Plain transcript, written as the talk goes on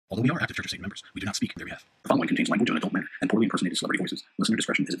Although we are active Church of Satan members, we do not speak in their behalf. The following contains language in an adult manner and poorly impersonated celebrity voices. Listener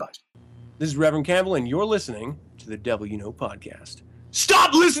discretion is advised. This is Reverend Campbell, and you're listening to the Devil You Know podcast.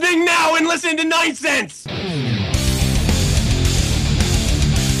 Stop listening now and listen to 9 Cents!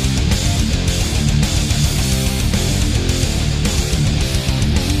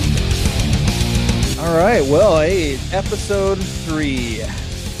 All right, well, hey, episode 3.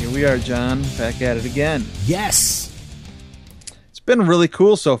 Here we are, John, back at it again. Yes! It's been really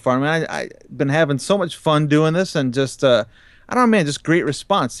cool so far, man. I've been having so much fun doing this, and just, I don't know, man, just great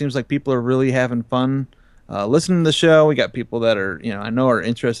response. Seems like people are really having fun listening to the show. We got people that are, I know are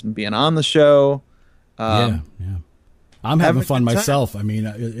interested in being on the show. Yeah. I'm having fun myself. I mean,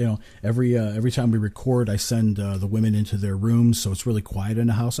 every time we record, I send the women into their rooms, so it's really quiet in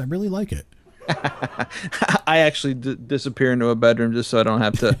the house. I really like it. I actually disappear into a bedroom just so I don't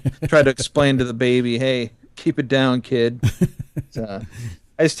have to try to explain to the baby, hey, keep it down, kid. I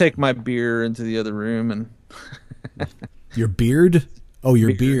just take my beer into the other room and your beard? Oh,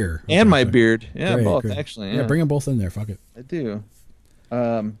 your beer. And my beard. Yeah, great, both, great. actually. Yeah, bring them both in there. Fuck it. I do.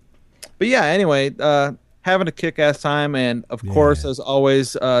 But yeah, anyway, having a kick-ass time. And, of course, as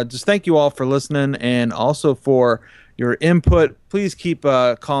always, just thank you all for listening and also for your input. Please keep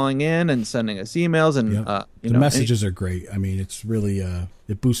calling in and sending us emails. And the messages are great. I mean, it's really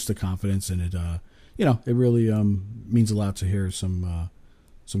it boosts the confidence, and it it really means a lot to hear some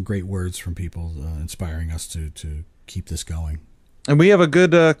great words from people inspiring us to keep this going. And we have a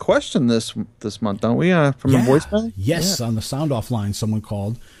good question this month, don't we? From a voicemail? Yes, on the sound off line, someone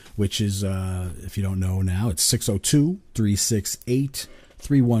called, which is, if you don't know now, it's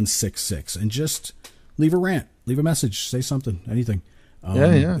 602-368-3166. And just leave a rant, leave a message, say something, anything.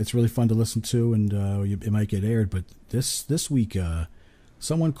 It's really fun to listen to, and it might get aired. But this week,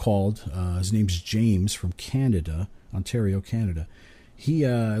 someone called. His name's James from Canada, Ontario, Canada. He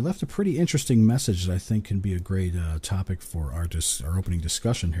left a pretty interesting message that I think can be a great topic for our opening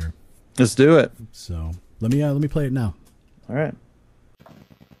discussion here. Let's do it. So let me play it now. All right.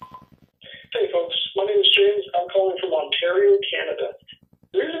 Hey folks, my name is James. I'm calling from Ontario, Canada.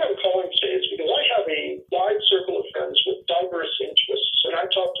 The reason I'm calling today is because I have a wide circle of friends with diverse interests, and I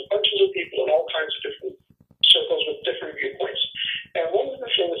talk to bunches of people in all kinds of different circles with different viewpoints. And one of the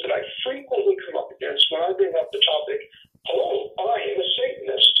things that I frequently come up against when I bring up the topic, hello, I am a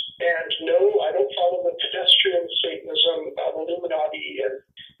Satanist, and no, I don't follow the pedestrian Satanism of Illuminati and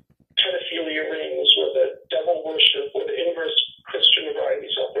pedophilia rings or the devil worship or the inverse Christian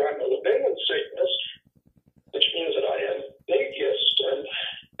varieties out there. I'm a Levian Satanist, which means that I am atheist, and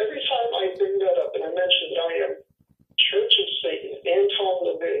every time I bring that up and I mention that I am Church of Satan, Anton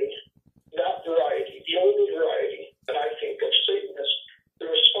LaVey, that variety, the only variety that I think of Satanist, the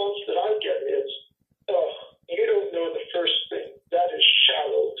response that I get is, oh, you don't know the first thing. That is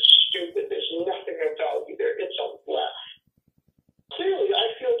shallow, stupid. There's nothing of value there. It's a laugh. Clearly, I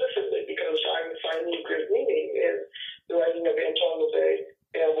feel differently because I'm finding great meaning in the writing of Anton LaVey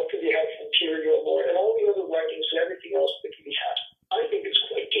and what can be had from Thierry Gilmore and all the other writings and everything else that can be had. I think it's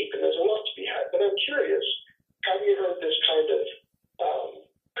quite deep and there's a lot to be had. But I'm curious, have you heard this kind of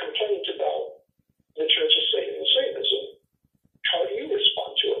complaint about the Church of Satan and Satanism? How do you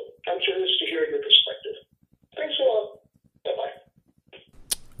respond to it? I'm curious to hear your perspective. Thanks a lot. Bye-bye.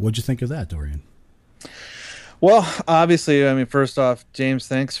 What'd you think of that, Dorian? Well, obviously, I mean, first off, James,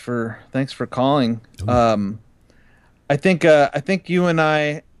 thanks for calling. I think you and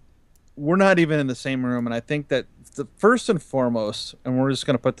I, we're not even in the same room, and I think that the first and foremost, and we're just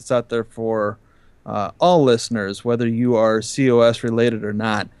going to put this out there for all listeners, whether you are COS related or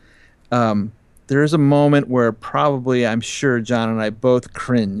not, there is a moment where probably, I'm sure, John and I both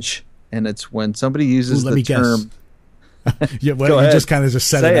cringe, and it's when somebody uses the term. Yeah, well, you just kind of just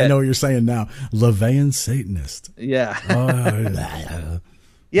said it. I know what you're saying now. Levian Satanist. Yeah.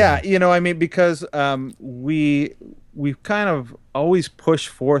 Yeah, I mean, because we've kind of always pushed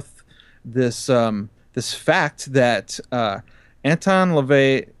forth this this fact that Anton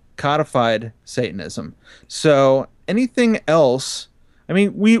LaVey codified Satanism. So anything else, I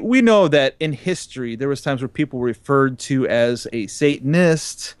mean, we know that in history there was times where people were referred to as a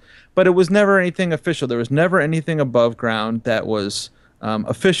Satanist, but it was never anything official. There was never anything above ground that was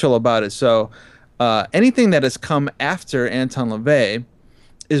official about it. So anything that has come after Anton LaVey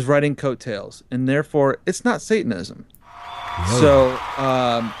is writing coattails, and therefore it's not Satanism. Whoa.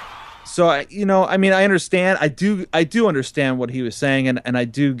 So I mean, I understand. I do understand what he was saying, and I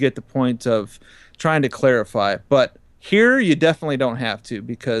do get the point of trying to clarify. But here, you definitely don't have to,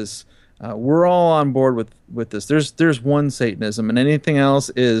 because We're all on board with this. There's one Satanism, and anything else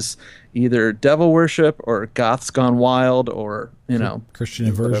is either devil worship or goths gone wild, or Christian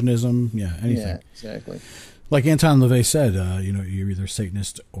inversionism. Yeah, anything. Yeah, exactly. Like Anton LaVey said, you're either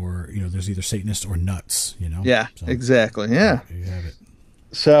Satanist or there's either Satanist or nuts. Yeah, so, exactly. Yeah, there you have it.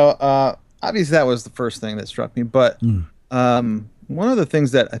 So obviously that was the first thing that struck me, but one of the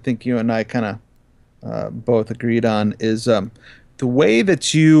things that I think you and I kind of both agreed on is the way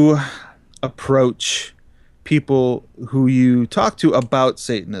that you approach people who you talk to about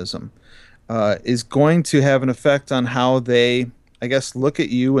Satanism is going to have an effect on how they, I guess, look at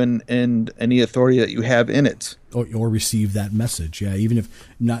you and any authority that you have in it, or receive that message. Yeah, even if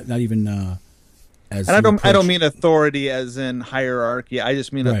not even as. And I don't mean authority as in hierarchy. I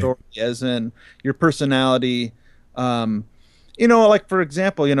just mean authority as in your personality. Like for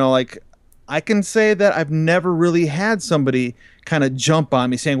example, like I can say that I've never really had somebody kind of jump on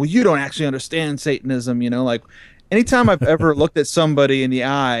me saying, well, you don't actually understand Satanism. Like anytime I've ever looked at somebody in the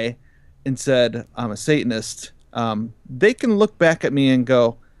eye and said, I'm a Satanist, they can look back at me and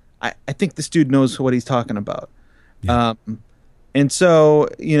go, I think this dude knows what he's talking about. Yeah. And so,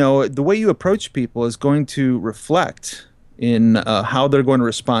 the way you approach people is going to reflect in how they're going to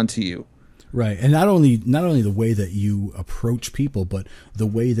respond to you. Right, and not only the way that you approach people, but the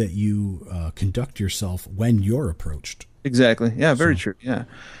way that you conduct yourself when you're approached. Exactly. Yeah, very true. Yeah.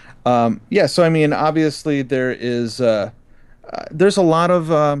 So I mean, obviously there's a lot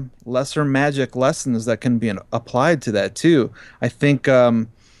of lesser magic lessons that can be applied to that too. I think your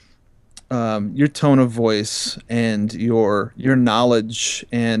tone of voice and your knowledge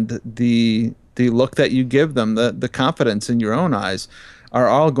and the look that you give them, the confidence in your own eyes, are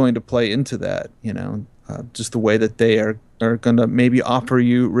all going to play into that. Just the way that they are going to maybe offer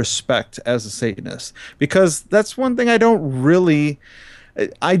you respect as a Satanist, because that's one thing I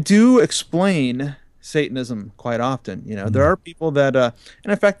do explain Satanism quite often. There are people that, and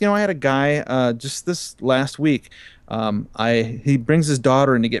in fact, I had a guy just this last week. He brings his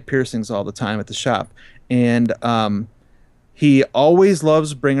daughter in to get piercings all the time at the shop, and he always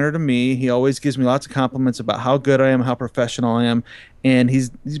loves bringing her to me. He always gives me lots of compliments about how good I am, how professional I am. And he's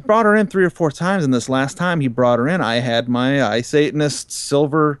brought her in 3 or 4 times. And this last time he brought her in, I had my Satanist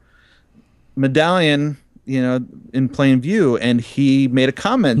silver medallion, in plain view. And he made a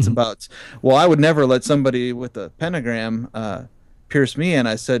comment about, well, I would never let somebody with a pentagram pierce me. And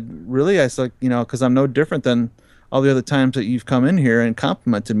I said, really? I said, because I'm no different than all the other times that you've come in here and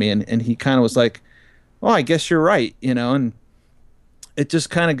complimented me. And he kind of was like, well, I guess you're right, and it just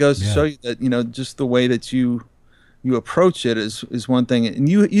kind of goes to show you that, just the way that you approach it is one thing. And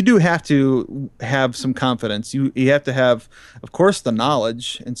you do have to have some confidence. You have to have, of course, the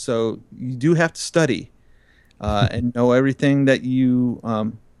knowledge. And so you do have to study and know everything that you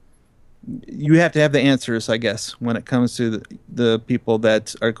have to have the answers, I guess, when it comes to the people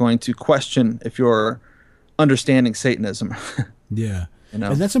that are going to question if you're understanding Satanism. Yeah. And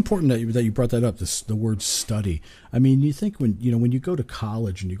that's important that you brought that up. The word study. I mean, you think when you go to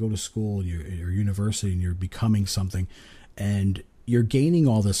college and you go to school or university and you're becoming something, and you're gaining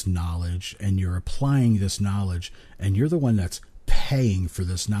all this knowledge and you're applying this knowledge, and you're the one that's paying for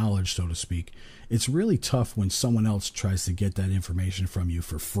this knowledge, so to speak. It's really tough when someone else tries to get that information from you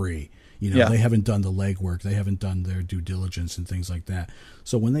for free. They haven't done the legwork, they haven't done their due diligence and things like that.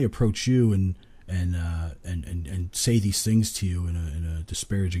 So when they approach you and say these things to you in a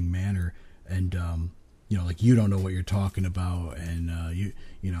disparaging manner, and like you don't know what you're talking about, and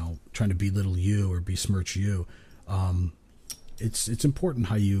trying to belittle you or besmirch you, it's important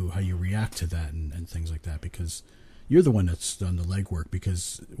how you react to that and things like that, because you're the one that's done the legwork.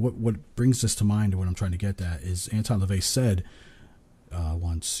 Because what brings this to mind, and what I'm trying to get at, is Anton LaVey said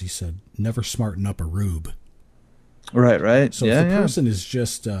once, he said, never smarten up a rube. Right. So if the person is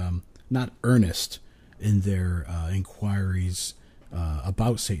just not earnest in their inquiries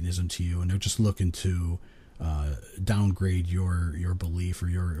about Satanism to you, and they're just looking to downgrade your belief or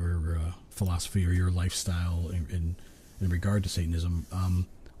your philosophy or your lifestyle in regard to Satanism,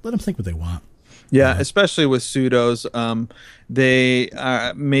 let them think what they want. Yeah, especially with pseudos, they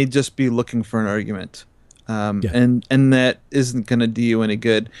may just be looking for an argument. And that isn't going to do you any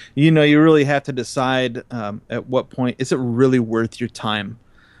good. You really have to decide at what point is it really worth your time.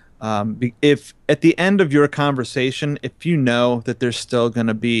 If at the end of your conversation, if you know that there's still going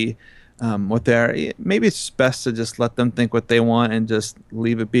to be what they're, maybe it's best to just let them think what they want and just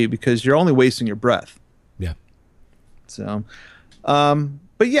leave it be, because you're only wasting your breath. Yeah. So,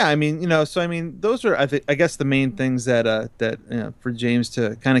 but yeah, I mean, those are, I guess, the main things that for James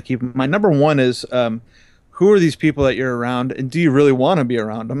to kind of keep in mind. Number one is who are these people that you're around, and do you really want to be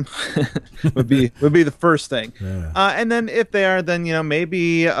around them? would be the first thing. Yeah. And then if they are, then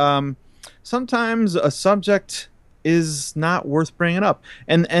maybe sometimes a subject is not worth bringing up,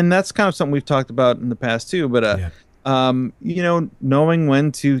 and that's kind of something we've talked about in the past too. But knowing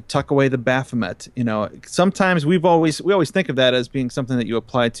when to tuck away the Baphomet. Sometimes we always think of that as being something that you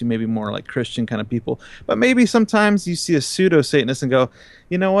apply to maybe more like Christian kind of people, but maybe sometimes you see a pseudo Satanist and go,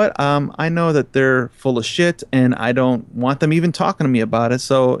 you know what? I know that they're full of shit, and I don't want them even talking to me about it.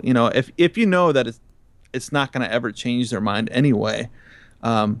 So if you know that it's not going to ever change their mind anyway,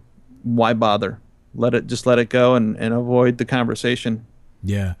 why bother? Let it go and avoid the conversation.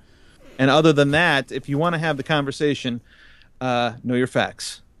 Yeah. And other than that, if you want to have the conversation, know your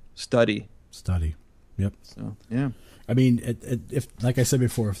facts. Study. Yep. So, yeah. I mean, if like I said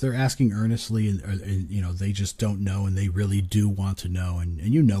before, if they're asking earnestly and they just don't know and they really do want to know, and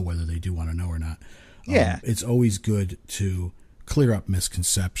whether they do want to know or not, it's always good to clear up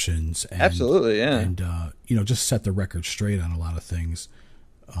misconceptions. And, absolutely, yeah. And just set the record straight on a lot of things,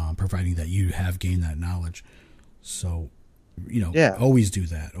 providing that you have gained that knowledge. So, always do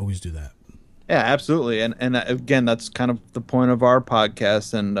that. Always do that. Yeah, absolutely. And again, that's kind of the point of our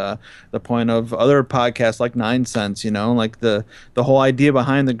podcast and the point of other podcasts like 9 Cents, like the whole idea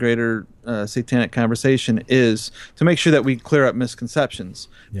behind the Greater Satanic Conversation is to make sure that we clear up misconceptions,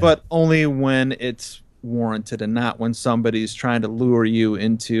 but only when it's warranted and not when somebody's trying to lure you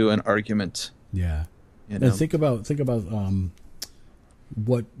into an argument. Yeah. And think about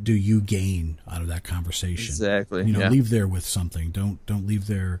what do you gain out of that conversation? Exactly. Leave there with something. Don't leave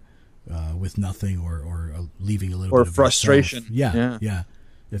there with nothing or leaving a little bit of frustration. Yeah.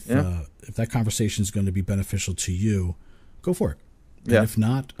 If that conversation is going to be beneficial to you, go for it. And if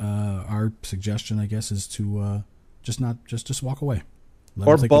not, our suggestion, I guess, is to just walk away.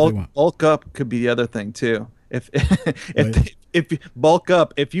 Or bulk up could be the other thing too. If you bulk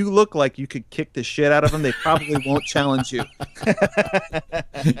up, if you look like you could kick the shit out of them, they probably won't challenge you.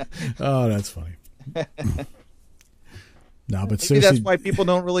 Oh, that's funny. No, but maybe seriously, that's why people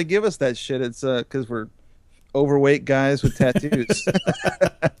don't really give us that shit. It's because we're overweight guys with tattoos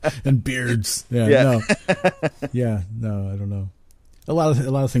and beards. No, I don't know. A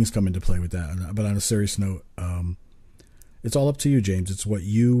lot of things come into play with that. But on a serious note, it's all up to you, James. It's what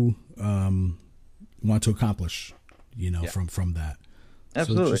you want to accomplish, from that.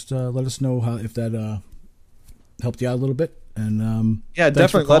 Absolutely. So just let us know if that helped you out a little bit. And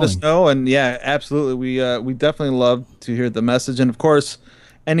definitely let us know. And absolutely, we definitely love to hear the message, and of course,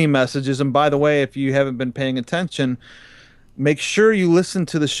 any messages. And by the way, if you haven't been paying attention, make sure you listen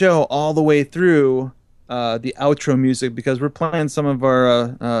to the show all the way through the outro music, because we're playing some of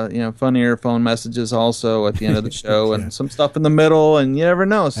our funnier phone messages also at the end of the show, and some stuff in the middle, and you never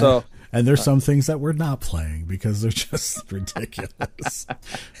know. So. And there's some things that we're not playing because they're just ridiculous.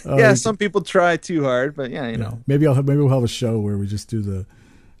 Some people try too hard, but maybe we'll have a show where we just do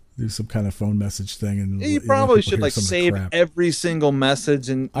some kind of phone message thing, and you probably should save every single message,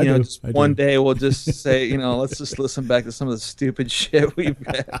 and one day we'll just say, let's just listen back to some of the stupid shit we've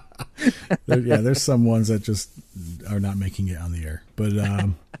got. There's some ones that just are not making it on the air, but yeah.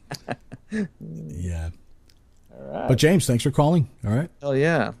 All right. But James, thanks for calling. All right. Hell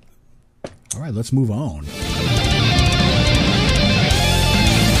yeah. All right, let's move on.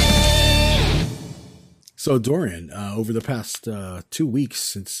 So Dorian, over the past 2 weeks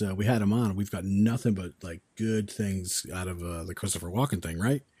since we had him on, we've got nothing but good things out of the Christopher Walken thing,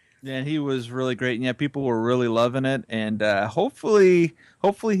 right? Yeah, he was really great. And people were really loving it. And hopefully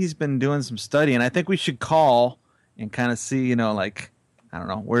he's been doing some studying. I think we should call and kind of see, I don't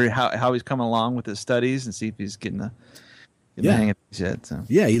know how he's coming along with his studies and see if he's getting the hang of things yet. So.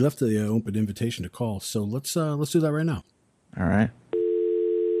 Yeah, he left the open invitation to call. So let's do that right now. All right.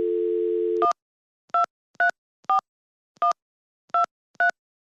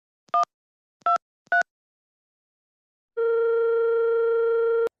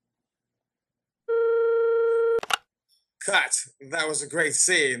 Cut. That was a great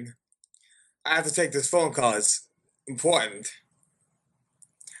scene. I have to take this phone call. It's important.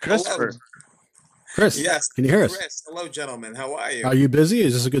 Christopher. Hello. Chris, yes. Can you hear us? Chris, hello, gentlemen. How are you? Are you busy?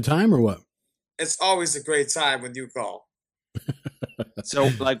 Is this a good time or what? It's always a great time when you call. So,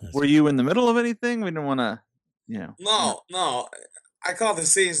 were you in the middle of anything? We didn't want to, No. I call the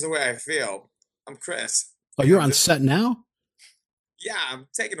scenes the way I feel. I'm Chris. Oh, you're on set now? Yeah, I'm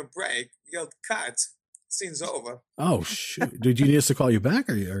taking a break. Cut. Scene's over. Oh, shoot. Did you need us to call you back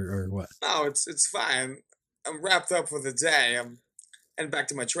or what? No, it's fine. I'm wrapped up for the day. I'm heading back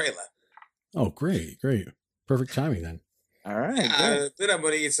to my trailer. Oh, great. Perfect timing then. All right. Then I'm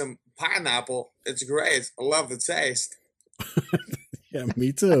going to eat some pineapple. It's great. I love the taste. Yeah,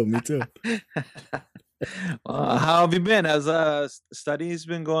 me too. Me too. How have you been? Has studies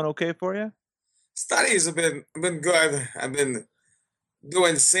been going okay for you? Studies have been good. I've been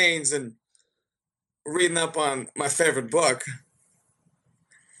doing scenes and reading up on my favorite book.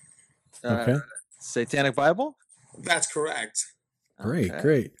 Okay. Satanic Bible? That's correct. Great, Okay.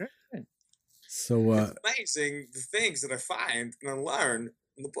 great. So, It's amazing the things that I find and I learn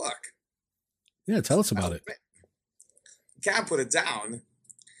in the book. yeah, tell us about it. Can't put it down.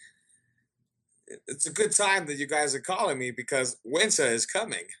 It's a good time that you guys are calling me because winter is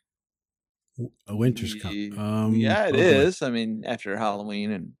coming. A winter's come. Yeah, it boy. is. I mean, after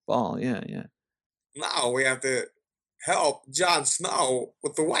Halloween and fall. Yeah. Now we have to help Jon Snow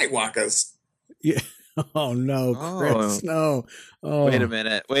with the White Walkers. Yeah. Oh no, Chris, no. Oh. Wait a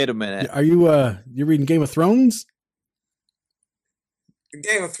minute. Are you you reading Game of Thrones?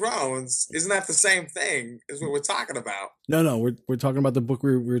 Game of Thrones, isn't that the same thing as what we're talking about? No, we're talking about the book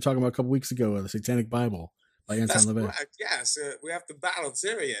we were talking about a couple weeks ago, the Satanic Bible by Anton That's LaVey. correct. Yes, we have to battle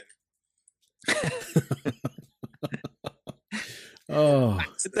Tyrion. Oh,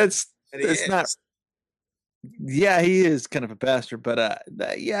 That's not. Yeah, he is kind of a bastard, but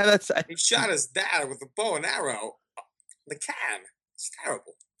yeah, that's. He shot his dad with a bow and arrow. The can. It's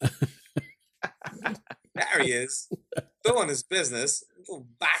terrible. There he is, doing his business. Little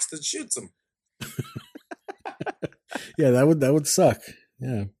bastard shoots him. yeah, that would suck.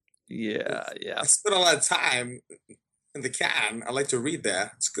 Yeah. I spent a lot of time in the can. I like to read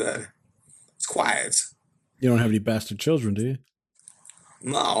there. It's good. It's quiet. You don't have any bastard children, do you?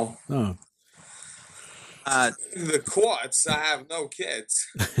 No. Oh. In the courts, I have no kids.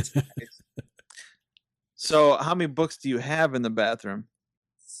 So, how many books do you have in the bathroom?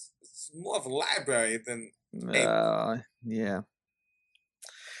 It's more of a library than. Yeah.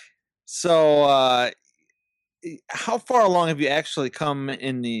 So, how far along have you actually come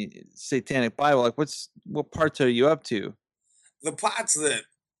in the Satanic Bible? Like, what parts are you up to? The parts that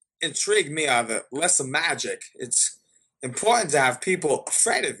intrigue me are the lesser magic. It's important to have people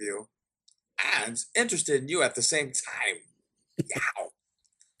afraid of you and interested in you at the same time. Yow.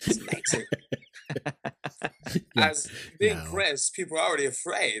 It's amazing. As being Chris, people are already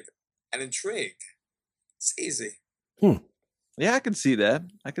afraid and intrigued. It's easy. Yeah, I can see that.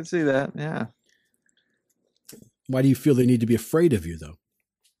 Yeah. Why do you feel they need to be afraid of you, though?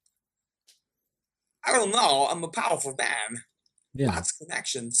 I don't know. I'm a powerful man. Yeah. Lots of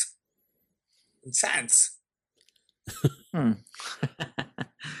connections. Intense.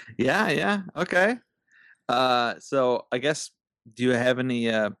 Yeah. Okay. So I guess, do you have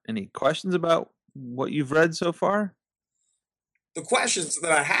any questions about what you've read so far? The questions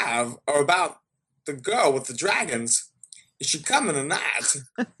that I have are about the girl with the dragons. Is she coming or not?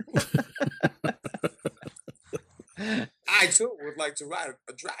 I too would like to ride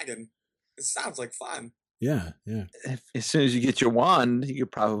a dragon. It sounds like fun. Yeah. As soon as you get your wand, you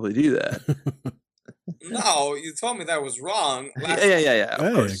could probably do that. No, you told me that was wrong. Yeah. Hey,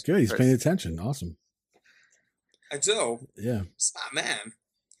 Course, good. He's paying attention. Awesome. I do. Yeah. Smart man.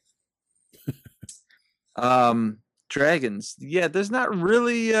 Dragons. Yeah, there's not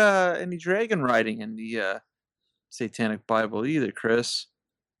really any dragon riding in the Satanic Bible either, Chris.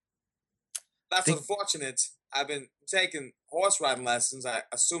 That's unfortunate. I've been taking horse riding lessons. I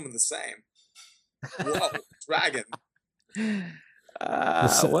assume the same. Whoa, dragon.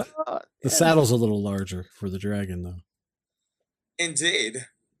 The saddle's a little larger for the dragon, though. Indeed.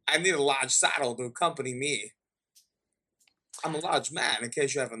 I need a large saddle to accompany me. I'm a large man, in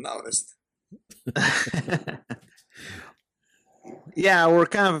case you haven't noticed. Yeah, we're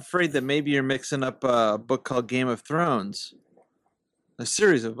kind of afraid that maybe you're mixing up a book called Game of Thrones. A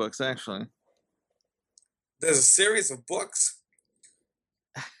series of books, actually. There's a series of books?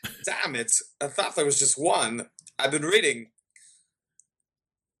 Damn it. I thought there was just one. I've been reading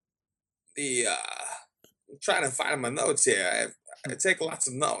I'm trying to find my notes here. I take lots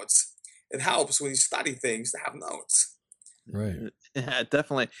of notes. It helps when you study things to have notes. Right. Yeah,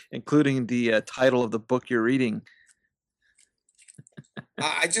 definitely, including the title of the book you're reading.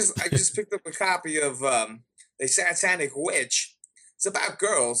 I just picked up a copy of The Satanic Witch. It's about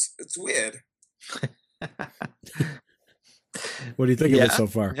girls. It's weird. What do you think of it so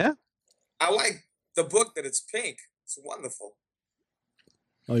far? Yeah. I like the book that it's pink. It's wonderful.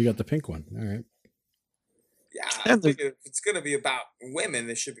 Oh, you got the pink one. All right. Yeah, I think if it's going to be about women,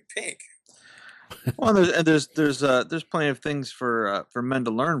 it should be pink. Well, there's plenty of things for men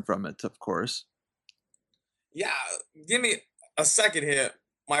to learn from it, of course. Yeah, give me a second here.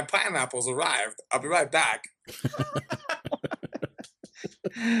 My pineapples arrived. I'll be right back.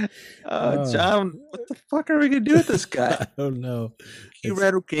 John, what the fuck are we gonna do with this guy? I don't know. You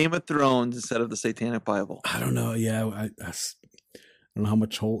read Game of Thrones instead of the Satanic Bible. I don't know. Yeah, I don't know how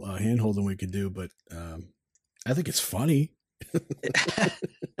much hand holding we could do, but I think it's funny.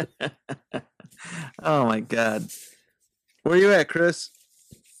 Oh my god. Where you at, Chris?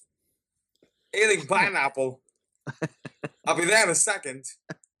 Eating pineapple. I'll be there in a second.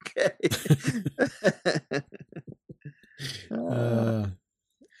 Okay.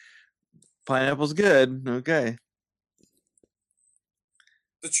 Pineapple's good. Okay.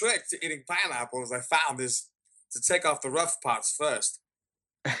 The trick to eating pineapples I found is to take off the rough parts first.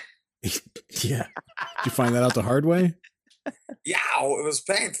 Yeah. Did you find that out the hard way? Yow, it was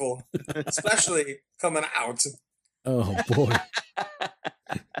painful, especially coming out. Oh boy.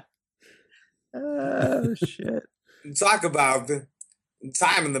 Oh shit. Talk about the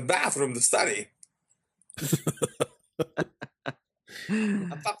time in the bathroom to study.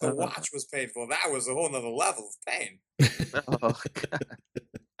 I thought the watch was painful. That was a whole nother level of pain. Oh,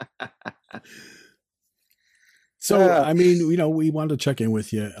 God. So, I mean, we wanted to check in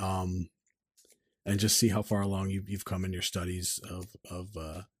with you and just see how far along you've come in your studies of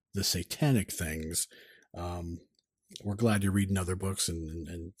the satanic things. We're glad you're reading other books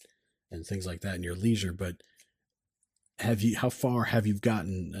and things like that in your leisure, but how far have you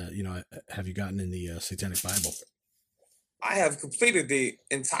gotten, have you gotten in the Satanic Bible? I have completed the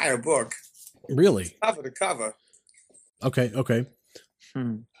entire book. Really? Cover to cover. Okay.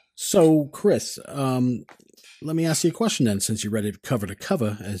 So, Chris, let me ask you a question then, since you read it cover to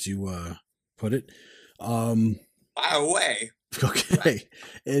cover, as you put it. By the way. Okay.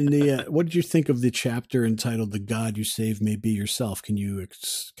 And what did you think of the chapter entitled "The God You Save May Be Yourself"? Can you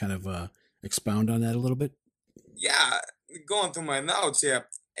kind of expound on that a little bit? Yeah, going through my notes here,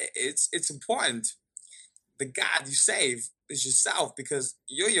 it's important. The God you save is yourself, because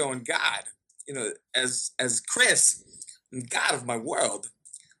you're your own God. As Chris, I'm God of my world.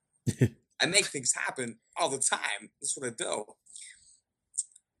 I make things happen all the time. That's what I do.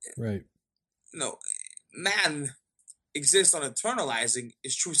 Right. Man exists on eternalizing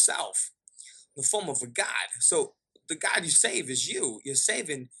his true self in the form of a God. So the God you save is you. You're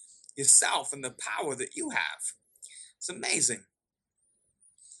saving yourself and the power that you have. It's amazing.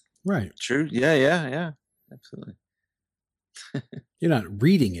 Right. True. Yeah. Absolutely. You're not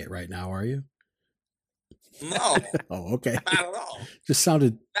reading it right now, are you? No. Oh, okay. Not at all. Just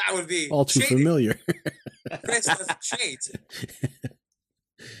sounded that would be all too cheating. Familiar. Chris doesn't cheat.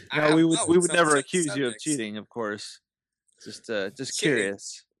 No, we would never accuse you of cheating, of course. Just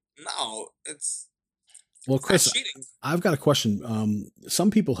curious. No, it's well, Chris. cheating. I've got a question.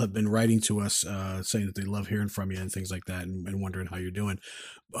 Some people have been writing to us saying that they love hearing from you and things like that, and wondering how you're doing.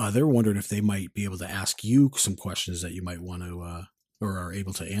 They're wondering if they might be able to ask you some questions that you might want to or are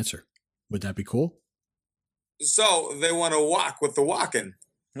able to answer. Would that be cool? So they want to walk with the walking.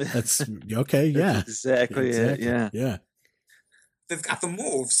 That's okay. Yeah, That's exactly it. Yeah. They've got the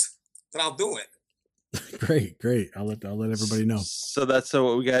moves, then I'll do it. Great. I'll let everybody know. So that's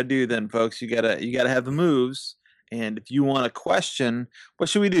what we gotta do then, folks. You gotta have the moves. And if you want a question, what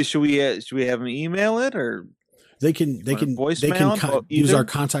should we do? Should we have them email it, or they can use our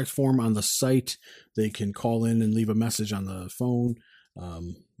contact form on the site. They can call in and leave a message on the phone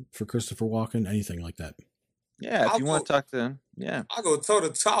for Christopher Walken, anything like that. Yeah, if you want to talk to him, yeah. I'll go toe to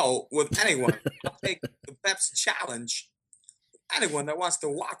toe with anyone. I'll take the Pepsi challenge. Anyone that wants to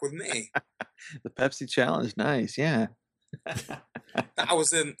walk with me. The Pepsi challenge, nice, yeah. I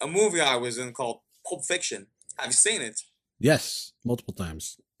was in a movie I was in called Pulp Fiction. Have you seen it? Yes, multiple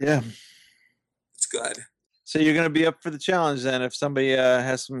times. Yeah. It's good. So you're going to be up for the challenge then. If somebody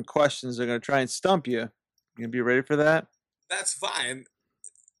has some questions, they're going to try and stump you. You going to be ready for that? That's fine.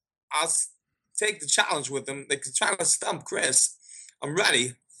 I'll take the challenge with them. They can try to stump Chris. I'm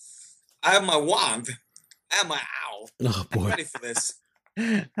ready. I have my wand. I have my owl. Oh, boy. I'm ready for this.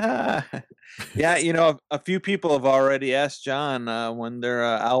 Yeah, a few people have already asked John when their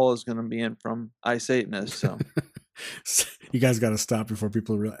owl is going to be in from iSatanist. So you guys got to stop before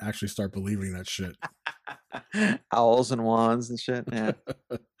people actually start believing that shit. Owls and wands and shit. Yeah.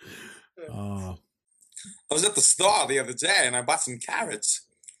 I was at the store the other day and I bought some carrots.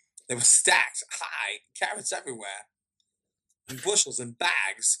 They were stacked high, carrots everywhere, in bushels and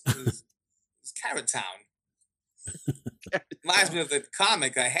bags. It was Carrot Town. Reminds me of the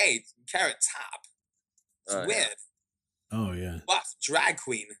comic I hate, Carrot Top. It's weird. Oh, yeah. Buff drag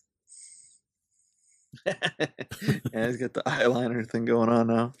queen. Yeah, he's got the eyeliner thing going on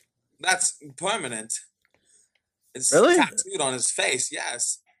now. That's permanent. It's really tattooed on his face,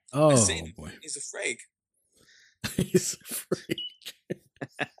 yes. Oh, I've seen boy. He's a freak. He's a freak.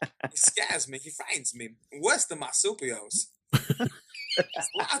 He scares me. He frightens me. Worse than marsupials. He's a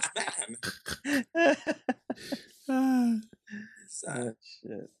large man.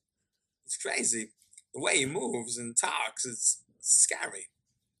 Shit. It's crazy. The way he moves and talks, it's scary.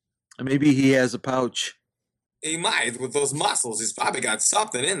 Maybe he has a pouch. He might, with those muscles. He's probably got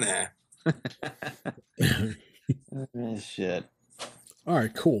something in there. Shit. All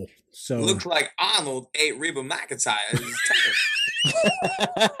right, cool. So Looks like Arnold ate Reba McEntire.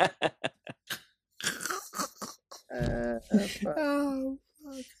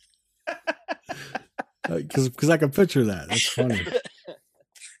 because I can picture that. That's funny.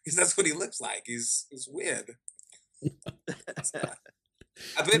 Because that's what he looks like. He's weird.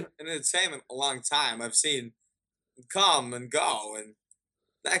 I've been in entertainment a long time. I've seen him come and go, and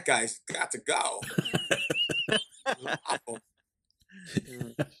that guy's got to go. Awful.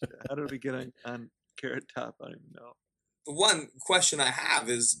 How did we get on Carrot Top? I don't even know. The one question I have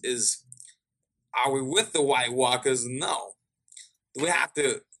is are we with the White Walkers? No. Do we have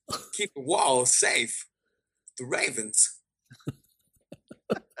to keep the wall safe? The Ravens.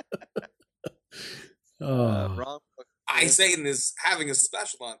 Wrong. Satan is having a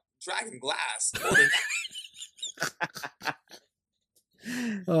special on Dragon Glass.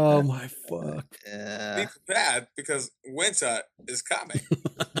 Oh my fuck. Be prepared because winter is coming.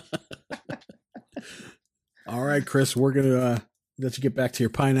 All right, Chris, we're gonna let you get back to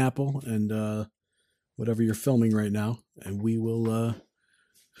your pineapple and whatever you're filming right now, and we'll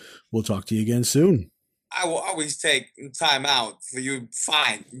talk to you again soon. I will always take time out for you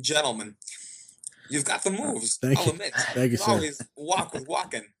fine gentlemen. You've got the moves. Thank you. Admit. Thank you, sir. Always walk with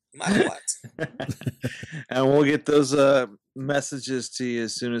walking, no matter what. And we'll get those messages to you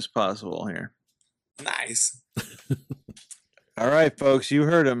as soon as possible here. Nice. All right, folks, you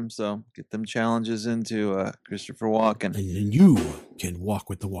heard him. So get them challenges into Christopher Walken. And you can walk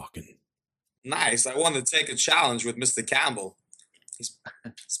with the walking. Nice. I want to take a challenge with Mr. Campbell. He's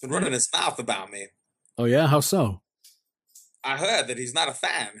been running his mouth about me. Oh yeah, how so? I heard that he's not a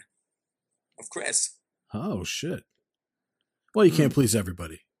fan of Chris. Oh shit. Well, you can't please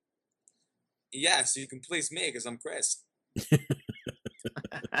everybody. Yes, you can please me because I'm Chris.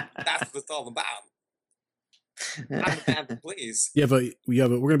 That's what it's all about. I'm the man to please. Yeah, but we're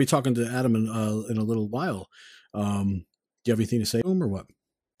going to be talking to Adam in a little while. Do you have anything to say to him or what?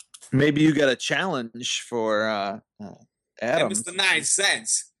 Maybe you got a challenge for Adam. Hey, Mr. 9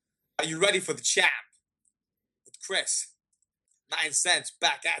 Cents, are you ready for the champ? With Chris. 9 cents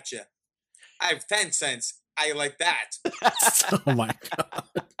back at you. I have 10 cents. How you like that? Oh my god.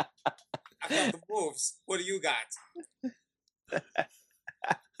 I got the moves. What do you got?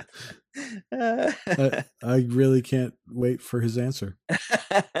 I really can't wait for his answer.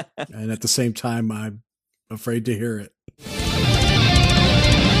 And at the same time, I'm afraid to hear it.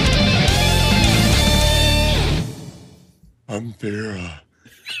 I'm Vera.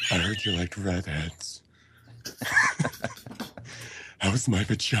 I heard you liked redheads. How's my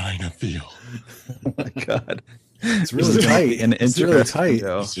vagina feel? Oh my god. It's really tight. And it's really tight.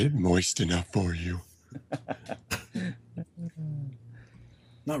 Is it moist enough for you?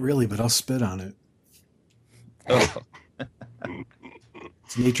 Not really, but I'll spit on it. Oh.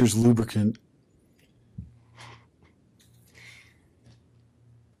 It's nature's lubricant.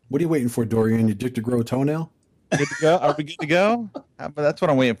 What are you waiting for, Dorian? Your dick to grow a toenail? Good to go? Are we good to go? That's what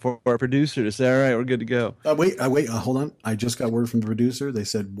I'm waiting for. Our producer to say, all right, we're good to go. Wait, hold on. I just got word from the producer. They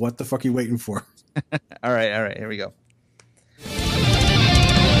said, what the fuck are you waiting for? All right, here we go.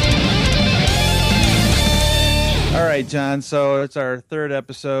 All right, John. So it's our third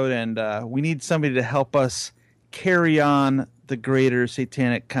episode, and we need somebody to help us carry on the greater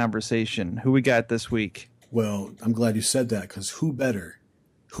satanic conversation. Who we got this week? Well, I'm glad you said that, because who better,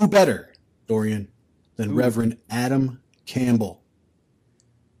 Dorian, than Reverend Adam Campbell?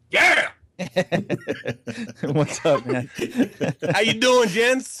 Yeah. What's up, man? How you doing,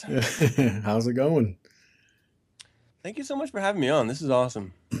 gents? How's it going? Thank you so much for having me on. This is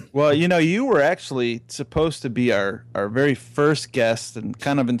awesome. Well, you were actually supposed to be our very first guest and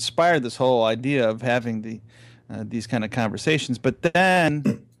kind of inspired this whole idea of having these kind of conversations. But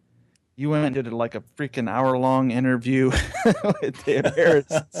then you went and did like a freaking hour-long interview with Dave Harris.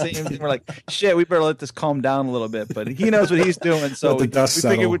 We're like, shit, we better let this calm down a little bit. But he knows what he's doing, so we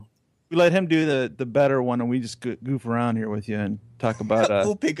figured we let him do the better one, and we just goof around here with you and talk about.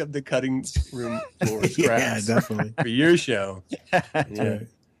 We'll pick up the cutting room floor scraps. Yeah, definitely for your show. Yeah.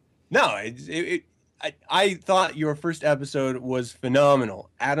 No, I thought your first episode was phenomenal.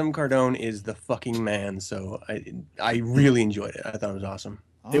 Adam Cardone is the fucking man. So I really enjoyed it. I thought it was awesome.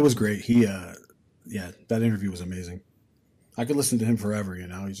 It was great. He, that interview was amazing. I could listen to him forever.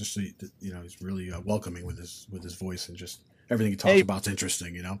 He's just he's really welcoming with his voice, and just everything he talks about is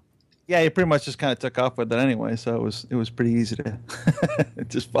interesting. Yeah, he pretty much just kind of took off with it anyway, so it was pretty easy to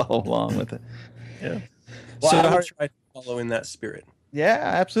just follow along with it. Yeah. Well, I would try to follow in that spirit. Yeah,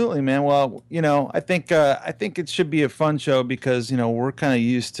 absolutely, man. Well, I think it should be a fun show because we're kind of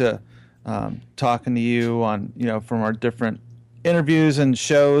used to talking to you on from our different interviews and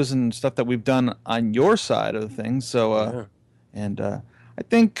shows and stuff that we've done on your side of things. So, and I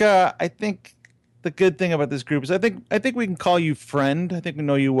think the good thing about this group is I think we can call you friend. I think we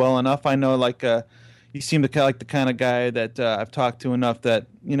know you well enough. I know you seem like the kind of guy that I've talked to enough that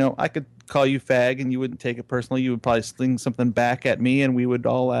I could call you fag and you wouldn't take it personally. You would probably sling something back at me and we would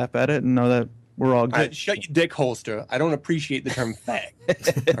all laugh at it and know that we're all good. Shut your dick holster. I don't appreciate the term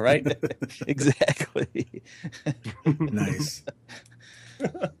fag. All right? Exactly. Nice.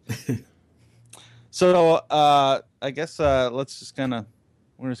 So I guess we're just gonna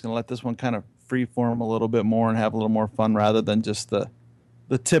let this one kind of freeform a little bit more and have a little more fun rather than just the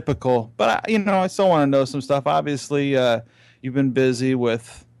typical. But I still want to know some stuff. Obviously, you've been busy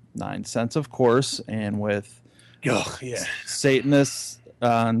with 9 Cents, of course, and with Satanists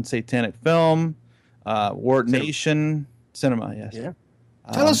on Satanic Film, Wart Nation Cinema. Yes. Yeah.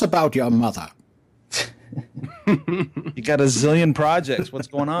 Tell us about your mother. You got a zillion projects. What's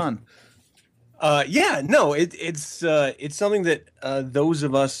going on? It's something that those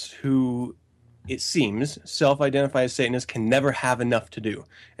of us who, it seems, self-identify as Satanists can never have enough to do,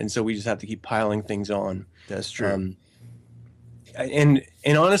 and so we just have to keep piling things on. That's true. And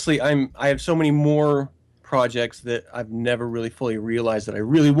honestly, I have so many more projects that I've never really fully realized that I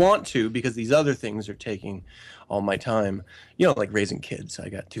really want to, because these other things are taking all my time. Like raising kids. I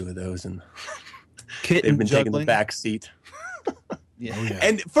got 2 of those, and they've been taking the back seat. Yeah. Oh, yeah.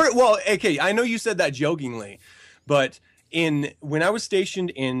 And I know you said that jokingly, but when I was stationed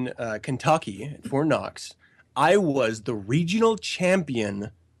in Kentucky at Fort Knox, I was the regional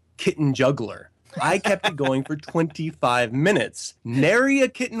champion kitten juggler. I kept it going for 25 minutes. Nary a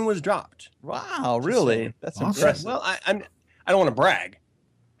kitten was dropped. Wow, really? That's awesome. impressive. Well, I don't want to brag.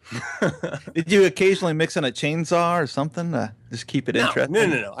 Did you occasionally mix in a chainsaw or something to just keep it interesting?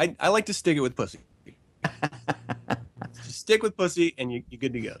 No. I like to stick it with pussy. Just stick with pussy and you're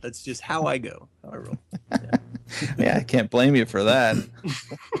good to go. That's just how I go. How I roll. Yeah. Yeah, I can't blame you for that.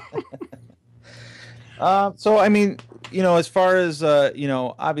 So, I mean, as far as,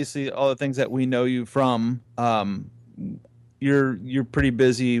 obviously all the things that we know you from, you're pretty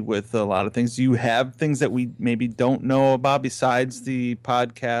busy with a lot of things. Do you have things that we maybe don't know about besides the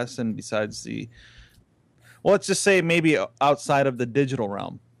podcast and besides let's just say maybe outside of the digital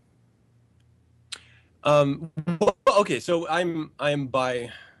realm? Okay, so I'm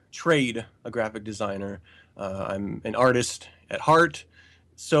by trade a graphic designer. I'm an artist at heart.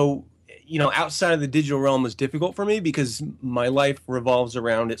 So, outside of the digital realm was difficult for me because my life revolves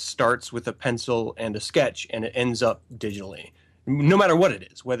around, it starts with a pencil and a sketch and it ends up digitally. No matter what it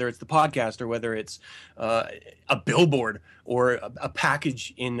is, whether it's the podcast or whether it's a billboard or a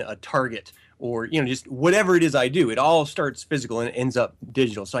package in a Target or, just whatever it is I do, it all starts physical and it ends up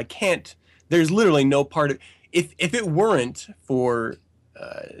digital. So there's literally no part of, if it weren't for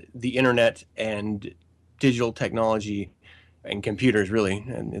the internet and digital technology and computers, really,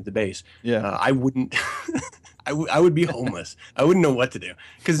 and at the base, I wouldn't. I would be homeless. I wouldn't know what to do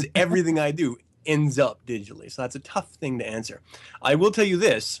because everything I do ends up digitally. So that's a tough thing to answer. I will tell you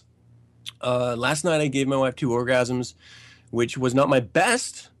this: last night I gave my wife 2 orgasms, which was not my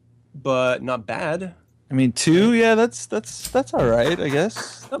best, but not bad. I mean, 2, yeah, that's all right, I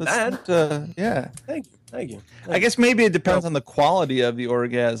guess. Not bad. Yeah. Thank you. I guess maybe it depends on the quality of the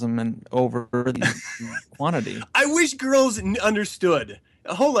orgasm and over the quantity. I wish girls understood.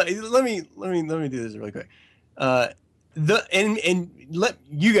 Hold on, let me do this really quick. Let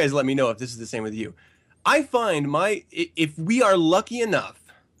you guys let me know if this is the same with you. I find if we are lucky enough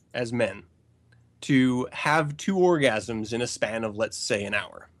as men to have 2 orgasms in a span of, let's say, an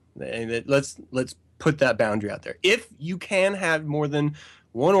hour. Let's put that boundary out there. If you can have more than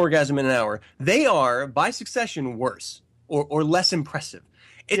 1 orgasm in an hour, they are by succession worse or less impressive.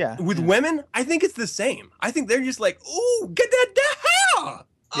 With women, I think it's the same. I think they're just like, ooh, get that down.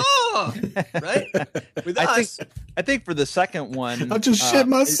 Oh, right. With us, I think for the second one, I'll just shit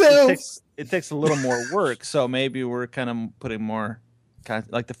myself. It takes a little more work, so maybe we're kind of putting more.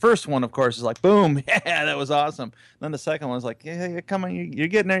 Like the first one, of course, is like, boom, yeah, that was awesome. And then the second one's like, yeah, you're coming, you're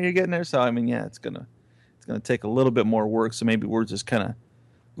getting there. So I mean, yeah, it's gonna take a little bit more work. So maybe we're just kind of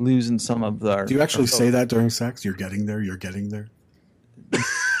losing some of our. Do you actually say that during sex? You're getting there. You're getting there.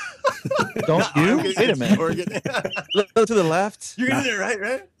 Don't you? I'm Wait a minute. Go to the left. You're gonna do it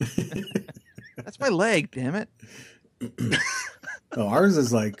right? That's my leg, damn it. Oh, ours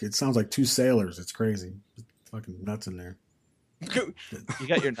is like, it sounds like two sailors. It's crazy. Fucking nuts in there. You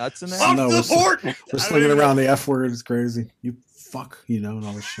got your nuts in there? Off No, the port! We're slinging around the F word. It's crazy. You fuck, and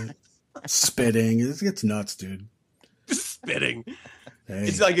all this shit. Spitting. It gets nuts, dude. Spitting. Hey.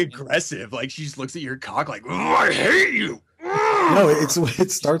 It's like aggressive. Like she just looks at your cock like, I hate you. No,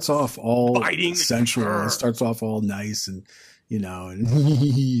 it starts off all Biting. sensual. It starts off all nice and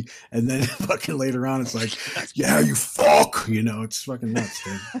and then fucking later on it's like, yeah, you fuck. It's fucking nuts,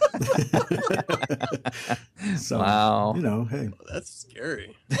 dude. So, wow. Hey. Oh, that's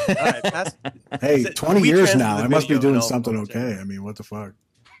scary. All right, hey, 20 years now. I must be doing and something okay. I mean, what the fuck?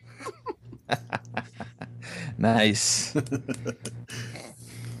 Nice.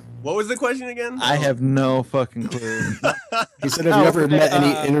 What was the question again? I have no fucking clue. He said, have you ever met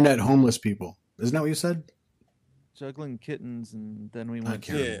any internet homeless people? Isn't that what you said? Juggling kittens, and then we went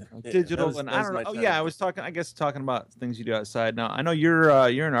Yeah, digital, that was and I don't know. my Oh time. yeah, I was talking. I guess talking about things you do outside. Now I know you're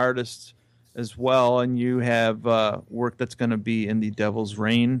an artist as well, and you have work that's going to be in the Devil's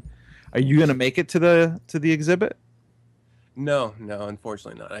Reign. Are you going to make it to the exhibit? No,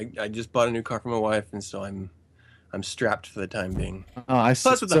 unfortunately not. I just bought a new car for my wife, and so I'm strapped for the time being. Oh, I see.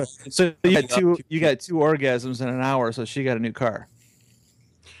 Plus with the- So you got two orgasms in an hour, so she got a new car.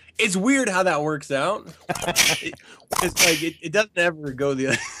 It's weird how that works out. It's like it doesn't ever go the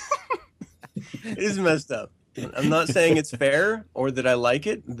other. It is messed up. I'm not saying it's fair or that I like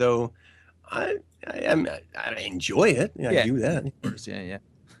it, though. I enjoy it. Yeah, I do that. Of course, yeah.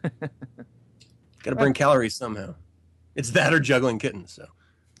 Got to burn calories somehow. It's that or juggling kittens. So.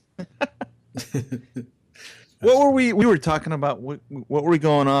 What were we were talking about? What were we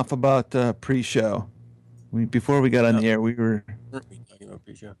going off about pre-show? Before we got on the air, we were talking about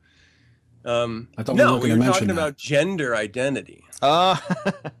pre-show. I thought no, we were were talking about gender identity.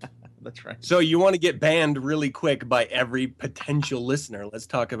 That's right. So you want to get banned really quick by every potential listener? Let's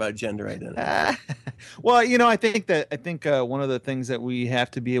talk about gender identity. Well, I think one of the things that we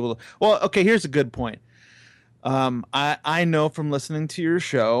have to be able to. Well, okay, here's a good point. I know from listening to your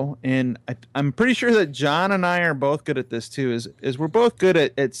show, and I'm pretty sure that John and I are both good at this too. Is we're both good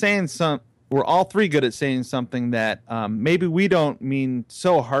at saying some. We're all three good at saying something that maybe we don't mean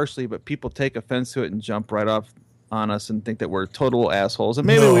so harshly, but people take offense to it and jump right off on us and think that we're total assholes, and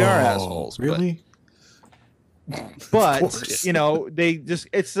maybe we are assholes. Really? But they just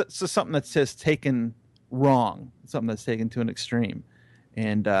it's something that's just taken wrong, something that's taken to an extreme,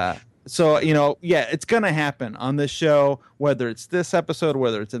 and. So, it's going to happen on this show, whether it's this episode,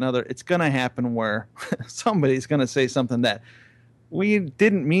 whether it's another, it's going to happen where somebody's going to say something that we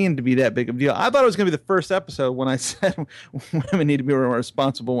didn't mean to be that big of a deal. I thought it was going to be the first episode when I said women need to be more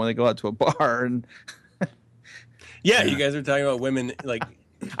responsible when they go out to a bar. And yeah, you guys are talking about women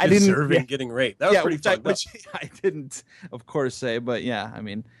deserving getting raped. That was pretty fucked up. Which I didn't, of course, say, but yeah, I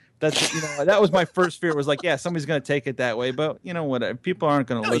mean, that's that was my first fear. Was like, yeah, somebody's going to take it that way, but what? People aren't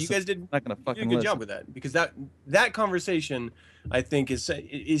going to listen. You guys did not going to fucking did a good job with that, because that conversation, I think, is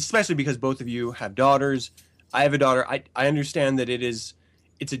especially because both of you have daughters. I have a daughter. I understand that it's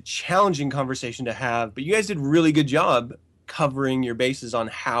a challenging conversation to have, but you guys did a really good job covering your bases on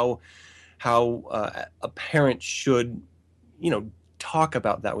how a parent should, talk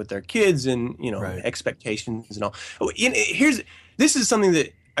about that with their kids and right. expectations and all. This is something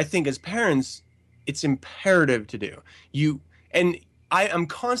that I think as parents, it's imperative to do. I'm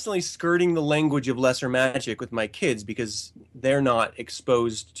constantly skirting the language of lesser magic with my kids because they're not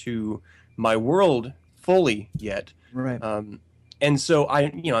exposed to my world fully yet. Right. And so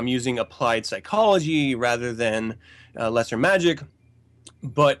I'm using applied psychology rather than lesser magic,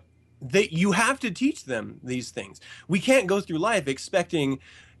 but you have to teach them these things. We can't go through life expecting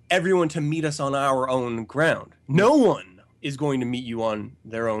everyone to meet us on our own ground. No one is going to meet you on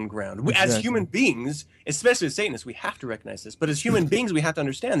their own ground. Exactly. As human beings, especially as Satanists, we have to recognize this. But as human beings, we have to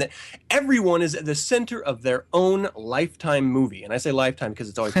understand that everyone is at the center of their own lifetime movie. And I say lifetime because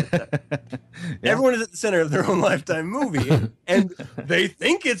it's always like that. Yeah. Everyone is at the center of their own lifetime movie, and they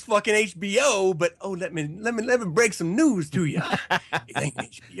think it's fucking HBO. But let me break some news to you. It ain't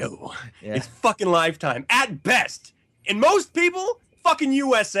HBO. Yeah. It's fucking Lifetime at best. And most people, fucking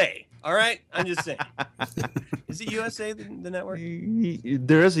USA. All right, I'm just saying. Is it USA the network?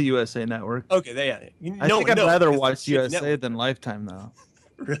 There is a USA network. Okay, I think I'd rather watch USA than Lifetime, though.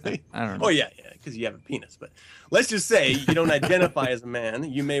 Really? I don't know. Oh yeah, because you have a penis. But let's just say you don't identify as a man.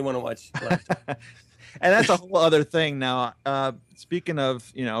 You may want to watch Lifetime. And that's a whole other thing. Now, speaking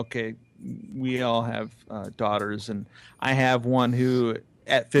of, we all have daughters, and I have one who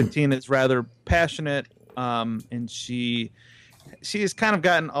at 15 is rather passionate, and she has kind of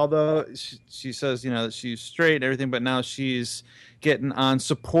gotten, although she says, that she's straight and everything, but now she's getting on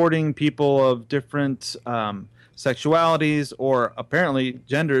supporting people of different sexualities or apparently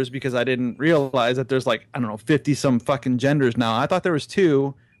genders, because I didn't realize that there's 50 some fucking genders now. I thought there was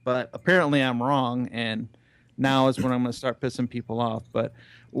 2, but apparently I'm wrong, and now is when I'm going to start pissing people off. But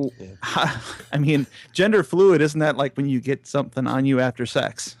I mean, gender fluid, isn't that like when you get something on you after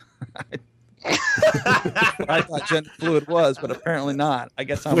sex? I thought gender fluid was, but apparently not. I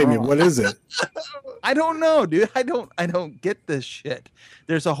guess I'm Wait a wrong. minute, what is it? I don't know, dude. I don't get this shit.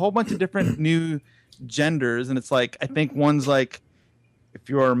 There's a whole bunch of different new genders, and it's like, I think one's like, if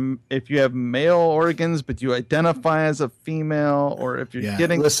you have male organs but you identify as a female, or if you're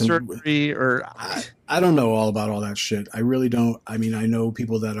getting surgery, or I don't know all about all that shit. I really don't. I mean, I know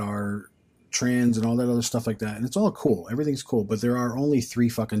people that are trans and all that other stuff like that, and it's all cool. Everything's cool, but there are only 3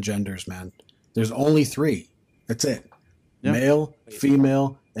 fucking genders, man. There's only 3. That's it. Yep. Male,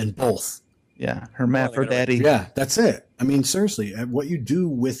 female, and both. Yeah, hermaphrodite. Yeah, that's it. I mean, seriously, what you do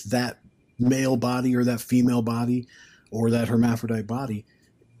with that male body or that female body or that hermaphrodite body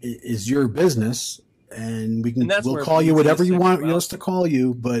is your business, and we'll call you whatever you want us to call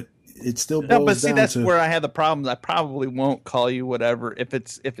you, but it still boils down to... No, but see, that's where I have the problem. I probably won't call you whatever if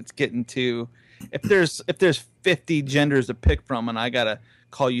it's getting to... If there's 50 genders to pick from and I gotta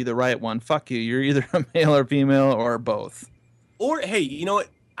call you the right one, fuck you. You're either a male or female or both. Or, hey, you know what?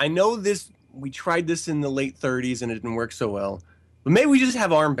 I know this... We tried this in the late 30s and it didn't work so well, but maybe we just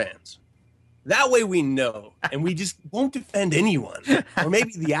have armbands. That way we know, and we just won't defend anyone. Or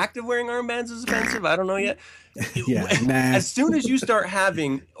maybe the act of wearing armbands is offensive. I don't know yet. As soon as you start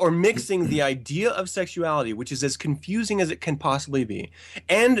having or mixing the idea of sexuality, which is as confusing as it can possibly be,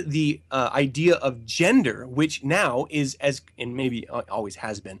 and the idea of gender, which now is and maybe always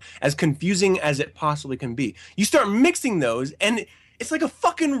has been, as confusing as it possibly can be, you start mixing those, and it's like a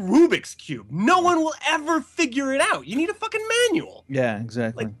fucking Rubik's Cube. No one will ever figure it out. You need a fucking manual. Yeah,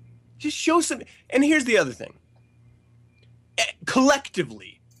 exactly. Just show some. And here's the other thing.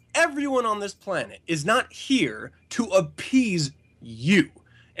 Collectively, everyone on this planet is not here to appease you.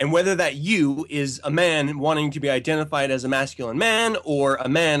 And whether that you is a man wanting to be identified as a masculine man, or a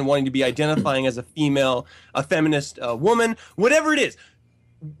man wanting to be identifying as a female, a feminist woman, whatever it is,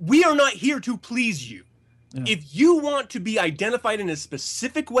 we are not here to please you. Yeah. If you want to be identified in a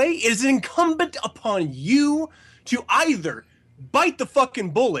specific way, it is incumbent upon you to either bite the fucking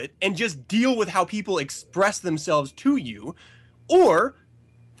bullet and just deal with how people express themselves to you, or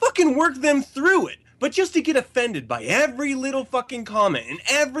fucking work them through it. But just to get offended by every little fucking comment and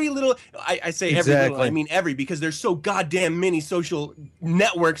every little, I say every little, I mean every, because there's so goddamn many social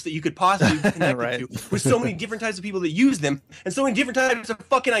networks that you could possibly be connected to, with so many different types of people that use them, and so many different types of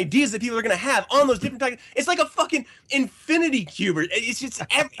fucking ideas that people are going to have on those different types. It's like a fucking infinity cube. It's just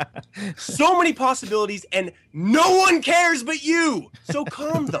so many possibilities, and no one cares but you. So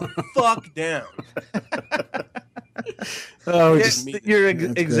calm the fuck down. Oh, you're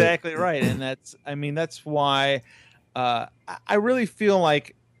exactly right, and that's why I really feel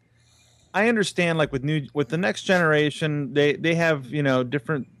like I understand, like with the next generation, they have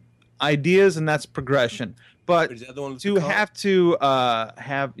different ideas, and that's progression. But to have to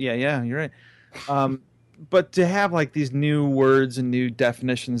have you're right. But to have like these new words and new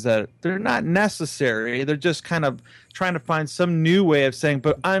definitions that they're not necessary, they're just kind of trying to find some new way of saying,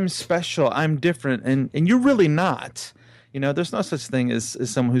 but I'm special, I'm different, and you're really not. There's no such thing as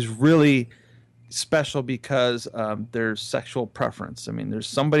someone who's really special because their sexual preference. I mean, there's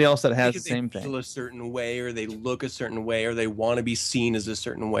somebody else that has the same thing. They feel a certain way, or they look a certain way, or they want to be seen as a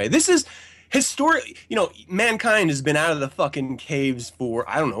certain way. This is historic. Mankind has been out of the fucking caves for,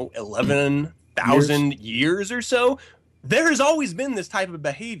 11,000 years or so. There has always been this type of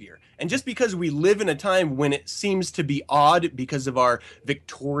behavior. And just because we live in a time when it seems to be odd because of our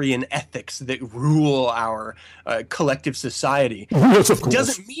Victorian ethics that rule our collective society,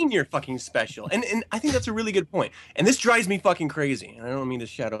 doesn't mean you're fucking special. And I think that's a really good point. And this drives me fucking crazy. And I don't mean to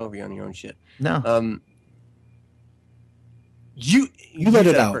shout over you on your own shit. No. You let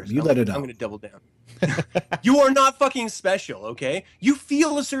it out. You let it out. I'm going to double down. You are not fucking special, okay? You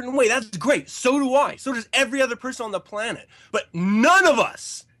feel a certain way. That's great. So do I. So does every other person on the planet. But none of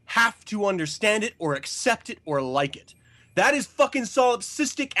us have to understand it or accept it or like it. That is fucking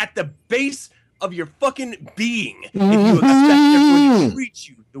solipsistic at the base of your fucking being. If you expect everyone to treat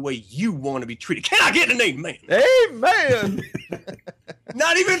you the way you want to be treated. Can I get an amen? Amen!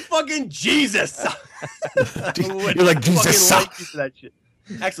 Not even fucking Jesus. You're like, Jesus. Like you for that shit.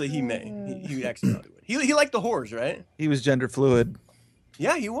 Actually, he may. He actually probably would. He liked the whores, right? He was gender fluid.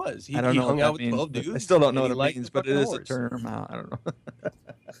 Yeah, he was. He I don't know hung what out that with means, 12 but dudes. I still don't know and what he it means, liked the but it is fucking a horse. term. I don't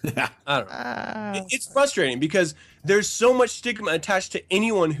know. I don't know. It's frustrating because there's so much stigma attached to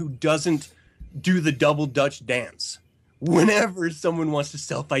anyone who doesn't do the double Dutch dance. Whenever someone wants to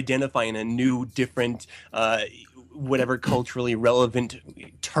self-identify in a new, different, whatever culturally relevant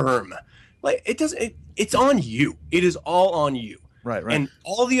term, like it doesn't. It's on you. It is all on you. Right. And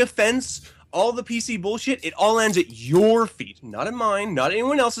all the offense, all the PC bullshit, it all lands at your feet, not at mine, not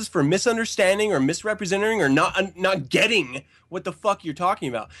anyone else's, for misunderstanding or misrepresenting or not getting what the fuck you're talking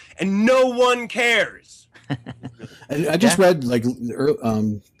about. And no one cares. And I just read, like,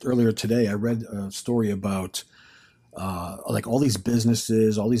 earlier today, I read a story about like all these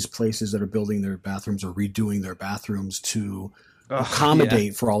businesses, all these places that are building their bathrooms or redoing their bathrooms to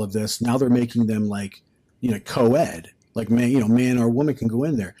accommodate for all of this. Now they're making them like, co-ed, like man or woman can go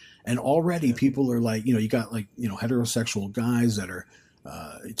in there. And already people are like, you got like, heterosexual guys that are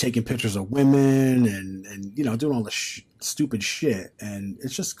taking pictures of women and doing all the stupid shit. And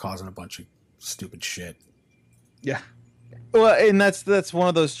it's just causing a bunch of stupid shit. Yeah. Well, and that's one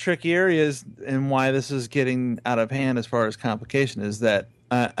of those tricky areas, and why this is getting out of hand as far as complication is that,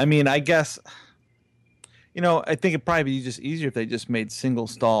 I mean, I guess, I think it'd probably be just easier if they just made single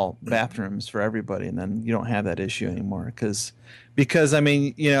stall bathrooms for everybody, and then you don't have that issue anymore. Because I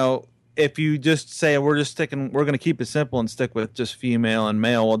mean, if you just say we're going to keep it simple and stick with just female and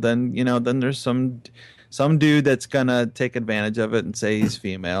male, well, then then there's some dude that's gonna take advantage of it and say he's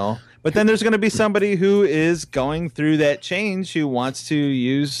female. But then there's going to be somebody who is going through that change who wants to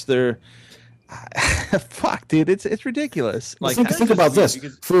use their fuck, dude. It's ridiculous. Like, think about this.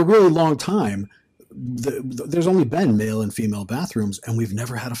 For a really long time, there's only been male and female bathrooms, and we've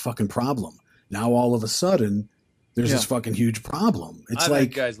never had a fucking problem. Now all of a sudden, there's this fucking huge problem. It's I've like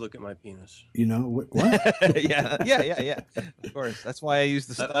had guys look at my penis. What? yeah. Of course, that's why I use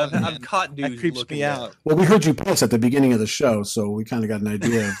the stuff. I've caught dudes. That creeps me out. Well, we heard you piss at the beginning of the show, so we kind of got an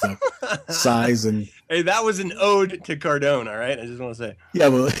idea of the size and. Hey, that was an ode to Cardone. All right, I just want to say. Yeah,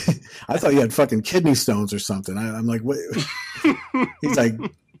 well, I thought you had fucking kidney stones or something. I'm like, what? He's like,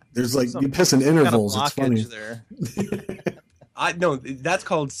 there's like you piss in intervals. It's funny. There. No, that's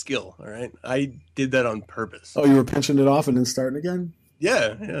called skill. All right, I did that on purpose. Oh, you were pinching it off and then starting again?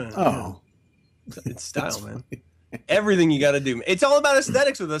 Yeah. Oh, it's style, man. Everything you got to do. It's all about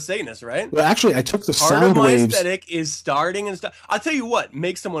aesthetics with us Satanists, right? Well, actually, I took the Part sound of my waves. aesthetic is starting and stuff. I'll tell you what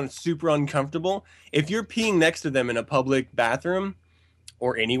makes someone super uncomfortable. If you're peeing next to them in a public bathroom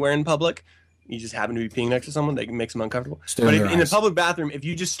or anywhere in public, you just happen to be peeing next to someone that makes them uncomfortable. But in a public bathroom, if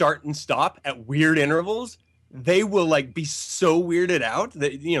you just start and stop at weird intervals, they will like be so weirded out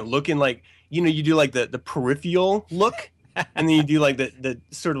that looking like you do like the peripheral look, and then you do like the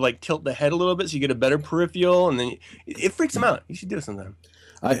sort of like tilt the head a little bit so you get a better peripheral, and then it freaks them out. You should do it sometime.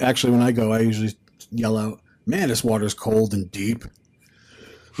 I actually, when I go, I usually yell out, "Man, this water's cold and deep,"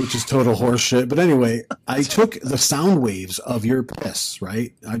 which is total horse shit. But anyway, I took the sound waves of your piss.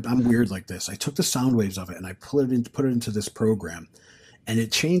 Right, I'm weird like this. I took the sound waves of it and I put it into this program. And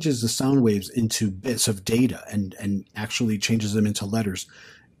it changes the sound waves into bits of data and actually changes them into letters.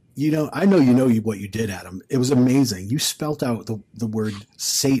 I know what you did, Adam. It was amazing. You spelt out the word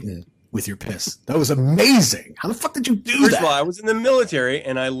Satan with your piss. That was amazing. How the fuck did you do that? First of all, I was in the military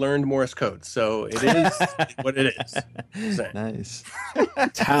and I learned Morse code, so it is what it is. Nice.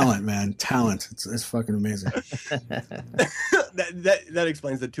 Talent, man. Talent. It's fucking amazing. that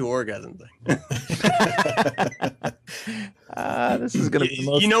explains the 2 orgasm thing. This is gonna be the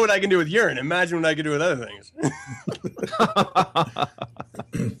most... You know what I can do with urine. Imagine what I can do with other things.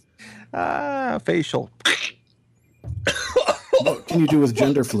 Facial. What can you do with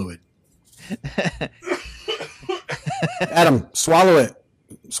gender fluid? Adam, swallow it.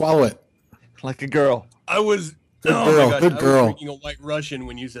 Swallow it. Like a girl. I was... Good oh girl. my gosh, Good girl. I was drinking a White Russian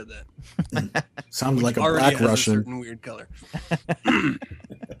when you said that. Sounds like a Already Black has Russian. A certain weird color.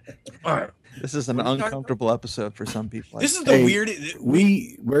 All right. This is an uncomfortable episode for some people. This is the weird...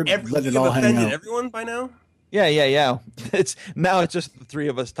 We're letting it all hang out. Everyone by now? Yeah. It's just the 3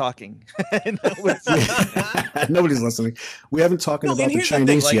 of us talking. Nobody's listening. We haven't talked about the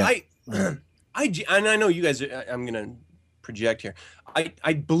Chinese yet. And I know you guys. I'm gonna project here.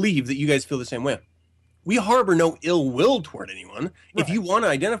 I believe that you guys feel the same way. We harbor no ill will toward anyone. Right. If you want to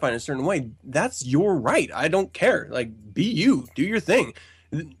identify in a certain way, that's your right. I don't care. Like, be you. Do your thing.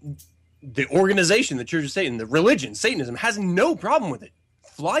 The organization, the Church of Satan, the religion, Satanism, has no problem with it.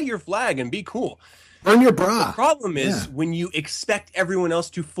 Fly your flag and be cool. Burn your bra. The problem is when you expect everyone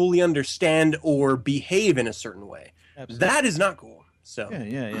else to fully understand or behave in a certain way. Absolutely. That is not cool. So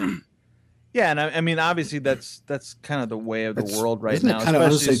yeah. Yeah, and I mean, obviously, that's kind of the way of the world right isn't it now, kind of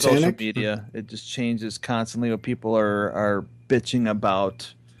especially social unsatanic? media. It just changes constantly. What people are bitching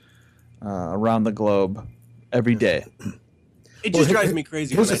about around the globe every day. It just drives me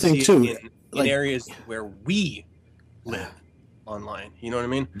crazy when here's I the thing, see too, it in areas where we live online. You know what I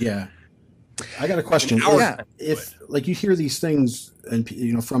mean? Yeah. I got a question. If like you hear these things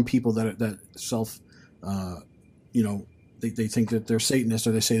and from people that self, they think that they're Satanists,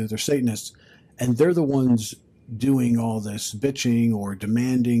 or they say that they're Satanists, and they're the ones doing all this bitching or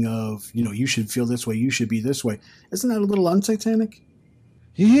demanding of, you should feel this way, you should be this way. Isn't that a little unsatanic?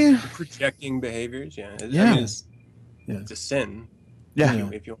 Yeah. Projecting behaviors. Yeah. Yeah. I mean, it's a sin. Yeah.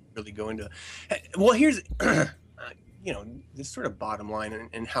 If you really go into it. Well, here's, this sort of bottom line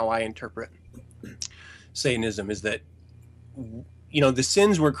and how I interpret Satanism is that, the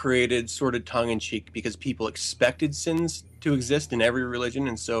sins were created sort of tongue in cheek because people expected sins to exist in every religion.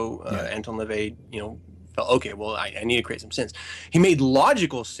 And so Anton LaVey, felt, okay, well, I need to create some sins. He made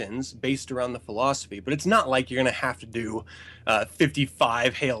logical sins based around the philosophy, but it's not like you're going to have to do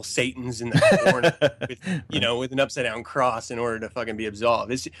 55 Hail Satans in the corner with an upside down cross in order to fucking be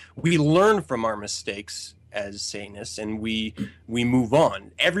absolved. We learn from our mistakes as Satanists, and we move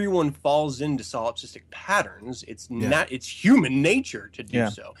on. Everyone falls into solipsistic patterns. It's human nature to do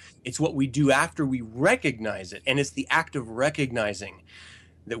so. It's what we do after we recognize it, and it's the act of recognizing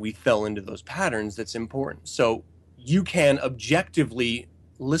that we fell into those patterns that's important. So you can objectively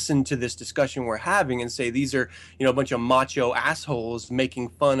listen to this discussion we're having and say these are a bunch of macho assholes making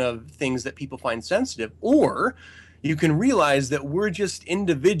fun of things that people find sensitive, or you can realize that we're just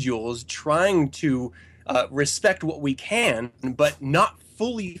individuals trying to respect what we can, but not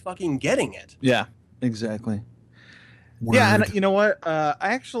fully fucking getting it. Yeah, exactly. Word. Yeah, and you know what? I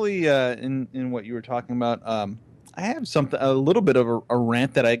actually, in what you were talking about, I have a little bit of a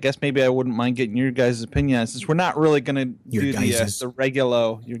rant that I guess maybe I wouldn't mind getting your guys' opinion on, since we're not really going to do the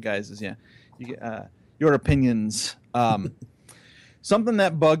regular, your guys', your opinions. Something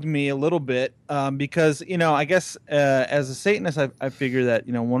that bugged me a little bit, because, I guess as a Satanist, I figure that,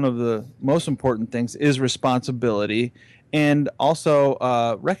 one of the most important things is responsibility, and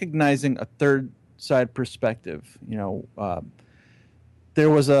also recognizing a third side perspective. There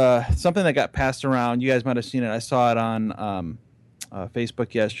was something that got passed around. You guys might have seen it. I saw it on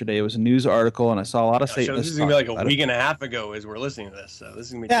Facebook yesterday. It was a news article, and I saw a lot of Satanists. So this is gonna be like a week and a half ago as we're listening to this. So this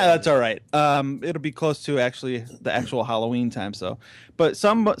is gonna be that's all right. It'll be close to actually the actual Halloween time. So, but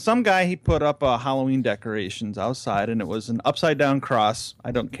some guy, he put up Halloween decorations outside, and it was an upside down cross.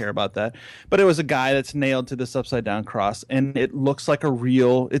 I don't care about that, but it was a guy that's nailed to this upside down cross, and it looks like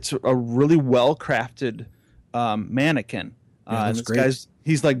it's a really well crafted mannequin. And this guy's,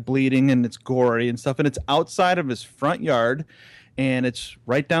 he's like bleeding, and it's gory and stuff, and it's outside of his front yard, and it's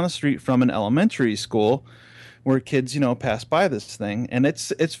right down the street from an elementary school where kids, pass by this thing, and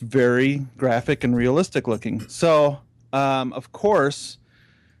it's very graphic and realistic looking. So, of course,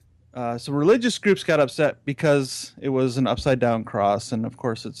 so religious groups got upset because it was an upside down cross, and of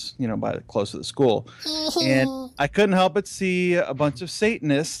course it's close to the school, and I couldn't help but see a bunch of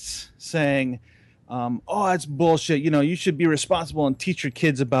Satanists saying, that's bullshit. You should be responsible and teach your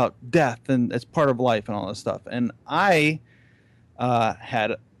kids about death and it's part of life and all this stuff. And I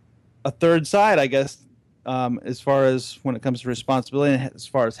had a third side, I guess, as far as when it comes to responsibility, and as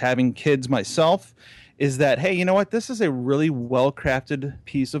far as having kids myself, is that, hey, you know what? This is a really well-crafted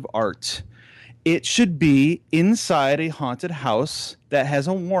piece of art. It should be inside a haunted house that has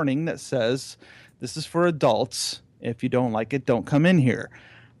a warning that says, this is for adults. If you don't like it, don't come in here.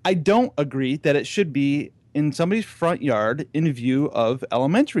 I don't agree that it should be in somebody's front yard in view of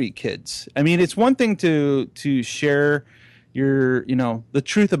elementary kids. I mean, it's one thing to share your, the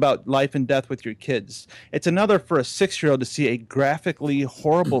truth about life and death with your kids. It's another for a 6-year-old to see a graphically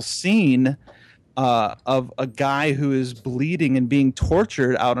horrible scene of a guy who is bleeding and being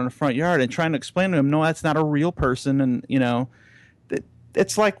tortured out in the front yard, and trying to explain to him, no, that's not a real person. And,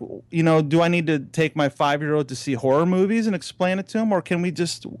 it's like, do I need to take my 5-year-old to see horror movies and explain it to him? Or can we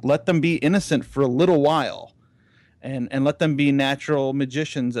just let them be innocent for a little while and let them be natural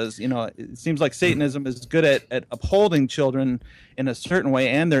magicians? As it seems like Satanism is good at upholding children in a certain way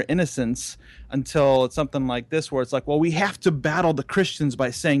and their innocence, until it's something like this, where it's like, well, we have to battle the Christians by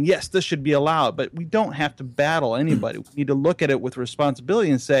saying, yes, this should be allowed. But we don't have to battle anybody. We need to look at it with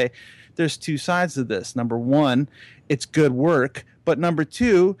responsibility and say, there's two sides to this. Number one, it's good work. But number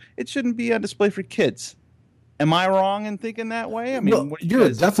two, it shouldn't be on display for kids. Am I wrong in thinking that way? I mean, you're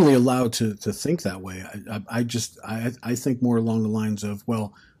definitely allowed to think that way. I think more along the lines of,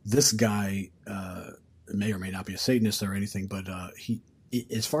 well, this guy may or may not be a Satanist or anything, but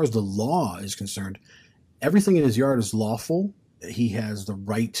as far as the law is concerned, everything in his yard is lawful. He has the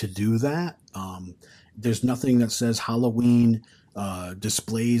right to do that. There's nothing that says Halloween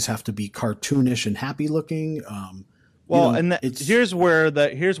displays have to be cartoonish and happy looking. Well, and here's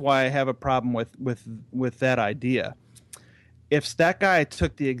why I have a problem with that idea. If that guy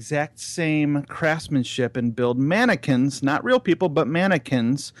took the exact same craftsmanship and build mannequins, not real people, but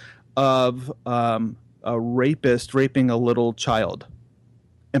mannequins of a rapist raping a little child,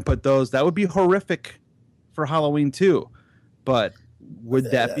 and put those, that would be horrific for Halloween too. But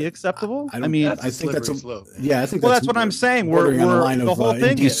would that be acceptable? I think that's a slope. Yeah, I think that's what I'm saying. We're on the line the of whole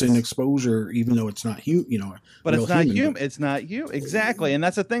thing indecent is, exposure, even though it's not but it's not human. It's not you exactly, and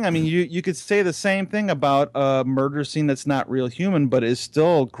that's the thing. I mean, you could say the same thing about a murder scene that's not real human, but is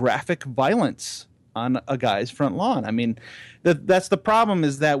still graphic violence on a guy's front lawn. I mean, that's the problem,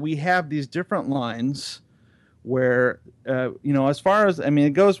 is that we have these different lines where as far as, I mean,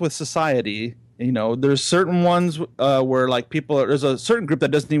 it goes with society. There's certain ones where like there's a certain group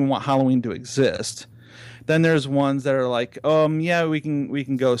that doesn't even want Halloween to exist. Then there's ones that are like, yeah, we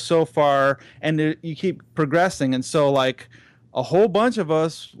can go so far, and you keep progressing. And so like a whole bunch of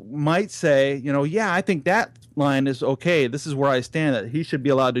us might say, yeah, I think that line is okay. This is where I stand, that he should be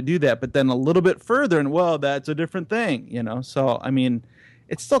allowed to do that. But then a little bit further, and well, that's a different thing, So I mean,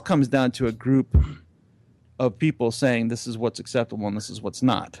 it still comes down to a group of people saying this is what's acceptable and this is what's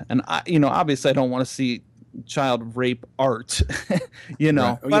not. And obviously I don't want to see child rape art,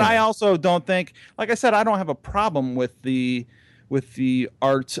 Right. But I also don't think, like I said, I don't have a problem with the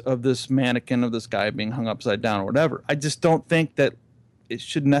art of this mannequin of this guy being hung upside down or whatever. I just don't think that it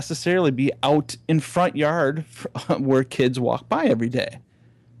should necessarily be out in front yard where kids walk by every day.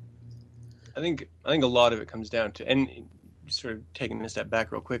 I think a lot of it comes down to, and sort of taking a step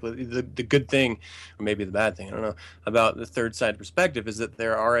back real quickly, the good thing, or maybe the bad thing, I don't know, about the third side perspective is that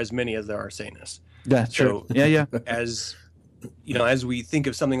there are as many as there are Satanists. Yeah, true. So, yeah. As as we think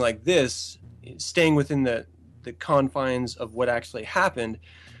of something like this, staying within the confines of what actually happened,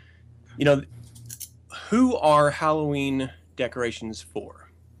 who are Halloween decorations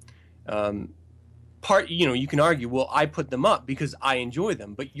for? You can argue, well, I put them up because I enjoy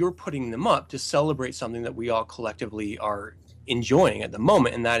them, but you're putting them up to celebrate something that we all collectively are enjoying at the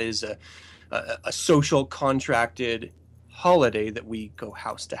moment, and that is a social contracted holiday that we go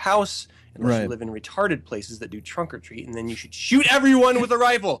house to house, unless you live in retarded places that do trunk or treat, and then you should shoot everyone with a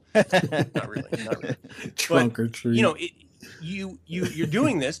rifle. Not really. Trunk or treat. You're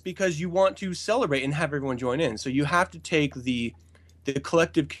doing this because you want to celebrate and have everyone join in. So you have to take the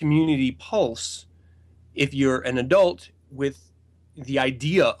collective community pulse, if you're an adult with the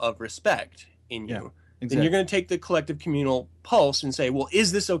idea of respect in you. Yeah. Exactly. Then you're going to take the collective communal pulse and say, well,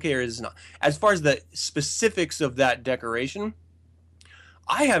 is this okay or is this not? As far as the specifics of that decoration,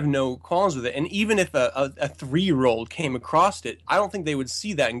 I have no qualms with it. And even if a 3-year-old came across it, I don't think they would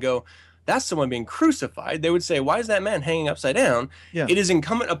see that and go, that's someone being crucified. They would say, why is that man hanging upside down? Yeah. It is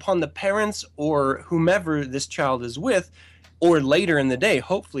incumbent upon the parents or whomever this child is with, or later in the day,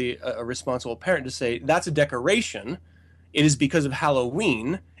 hopefully a responsible parent, to say, that's a decoration. It is because of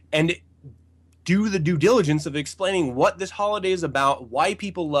Halloween. And do the due diligence of explaining what this holiday is about, why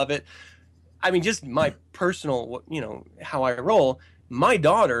people love it. I mean, just my personal, how I roll. My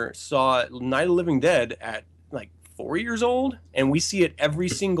daughter saw Night of the Living Dead at like 4 years old, and we see it every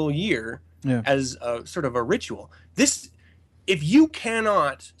single year as a sort of a ritual. If you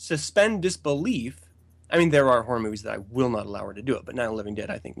cannot suspend disbelief, I mean, there are horror movies that I will not allow her to do it, but Night of the Living Dead,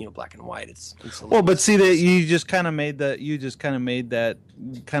 I think, black and white. It's well, but see that you just kind of made that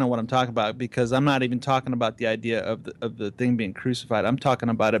kind of what I'm talking about, because I'm not even talking about the idea of the thing being crucified. I'm talking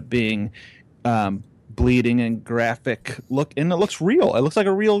about it being bleeding and graphic look, and it looks real. It looks like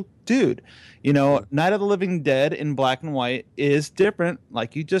a real dude. Night of the Living Dead in black and white is different,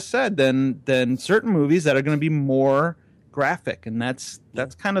 like you just said, than certain movies that are going to be more graphic, and that's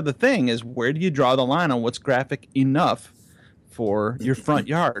kind of the thing, is where do you draw the line on what's graphic enough for your front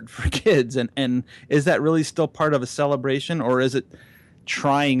yard for kids, and is that really still part of a celebration, or is it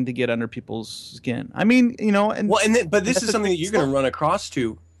trying to get under people's skin? I mean, but this is something that you're going to run across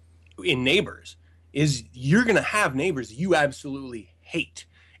to in neighbors, is you're going to have neighbors you absolutely hate,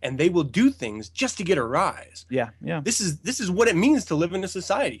 and they will do things just to get a rise. Yeah. This is what it means to live in a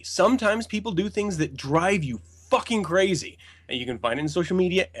society. Sometimes people do things that drive you fucking crazy, and you can find it in social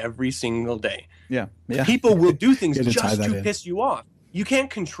media every single day. Yeah. People will do things just to piss you off. You can't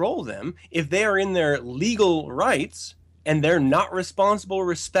control them. If they are in their legal rights and they're not responsible,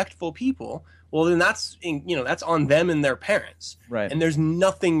 respectful people, well, then that's on them and their parents. Right. And there's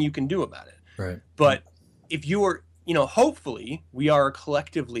nothing you can do about it. Right. But if you are hopefully we are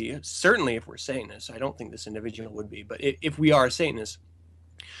collectively, certainly if we're Satanists, I don't think this individual would be, but if we are Satanists,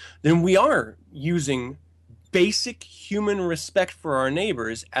 then we are using basic human respect for our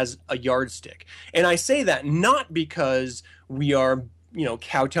neighbors as a yardstick. And I say that not because we are,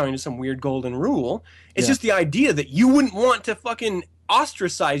 kowtowing to some weird golden rule. It's just the idea that you wouldn't want to fucking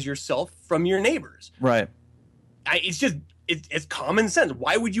ostracize yourself from your neighbors. Right. It's common sense.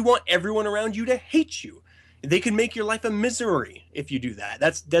 Why would you want everyone around you to hate you? They could make your life a misery if you do that.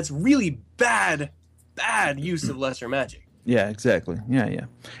 That's really bad use of lesser magic. Yeah, exactly. Yeah.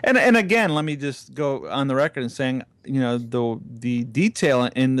 And again, let me just go on the record and saying, the detail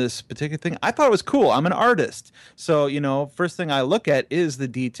in this particular thing, I thought it was cool. I'm an artist. So, first thing I look at is the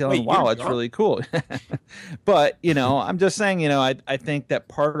detail. Wait, and wow, it's really cool. But, I'm just saying, I think that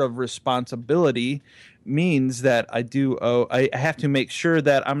part of responsibility means that I have to make sure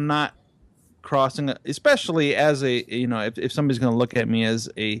that I'm not crossing, especially as if somebody's going to look at me as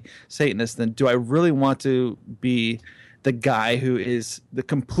a Satanist, then do I really want to be the guy who is the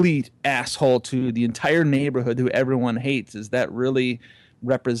complete asshole to the entire neighborhood who everyone hates? Is that really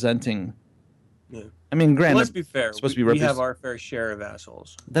representing? Yeah. I mean, granted, let's be fair. We have our fair share of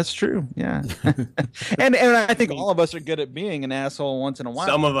assholes. That's true. Yeah. and I think all of us are good at being an asshole once in a while.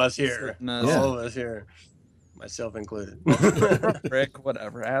 Some of us here. All of us here. Myself included. Prick,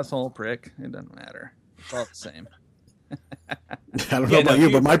 whatever. Asshole, prick. It doesn't matter. It's all the same. I don't know about you,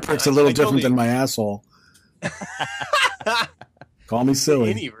 but my prick's a little different than my asshole. Call me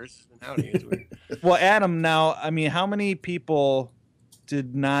silly. Well, Adam, now, I mean, how many people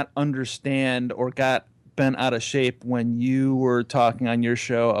did not understand or got bent out of shape when you were talking on your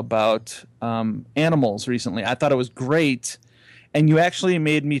show about animals recently? I thought it was great. And you actually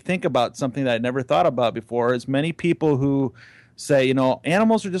made me think about something that I'd never thought about before. Is many people who say,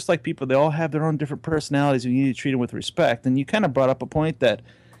 animals are just like people. They all have their own different personalities. And you need to treat them with respect. And you kind of brought up a point that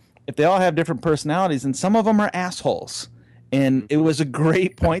if they all have different personalities, and some of them are assholes. And it was a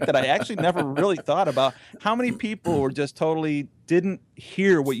great point that I actually never really thought about. How many people were just totally didn't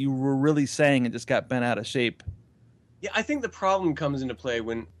hear what you were really saying and just got bent out of shape? Yeah, I think the problem comes into play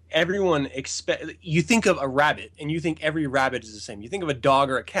when everyone you think of a rabbit and you think every rabbit is the same. You think of a dog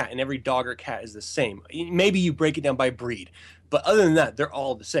or a cat and every dog or cat is the same. Maybe you break it down by breed, but other than that, they're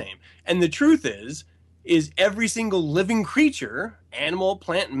all the same. And the truth is every single living creature, animal,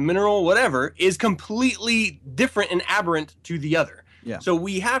 plant, mineral, whatever, is completely different and aberrant to the other. Yeah. So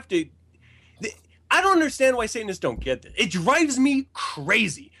we have to. I don't understand why Satanists don't get this. It drives me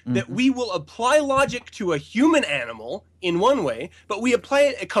crazy that we will apply logic to a human animal in one way, but we apply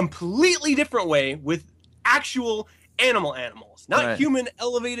it a completely different way with actual animals. Not human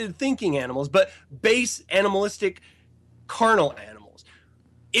elevated thinking animals, but base animalistic carnal animals.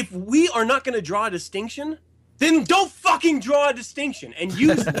 If we are not going to draw a distinction, then don't fucking draw a distinction and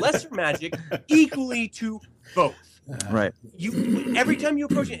use lesser magic equally to both. Right. Every time you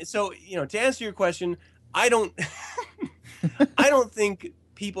approach it. So, to answer your question, I don't think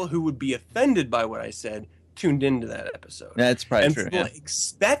people who would be offended by what I said tuned into that episode. That's probably and true. People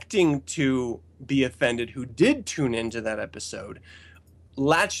expecting to be offended who did tune into that episode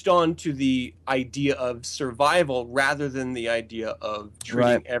latched on to the idea of survival rather than the idea of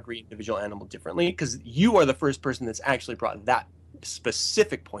treating every individual animal differently, because you are the first person that's actually brought that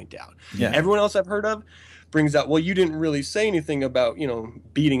specific point out. Yeah. Everyone else I've heard of brings out, well, you didn't really say anything about,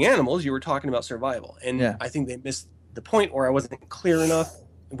 beating animals. You were talking about survival. And I think they missed the point, or I wasn't clear enough,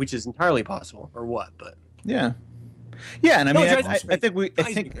 which is entirely possible, or what, but. Yeah. Yeah, and I mean, I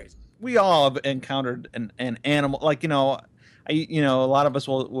think we all have encountered an animal, like, a lot of us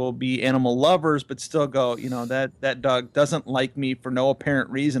will be animal lovers, but still go, that dog doesn't like me for no apparent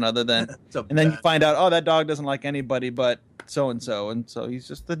reason other than, and then you find out, that dog doesn't like anybody but so-and-so, and so he's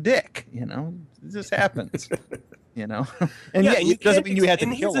just a dick, it just happens, and it doesn't mean you had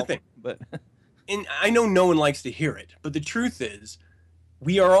to kill him, but. And I know no one likes to hear it, but the truth is,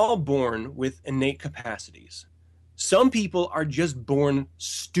 we are all born with innate capacities. Some people are just born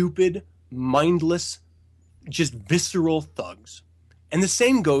stupid, mindless, just visceral thugs. And the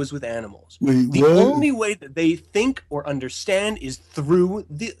same goes with animals. The only way that they think or understand is through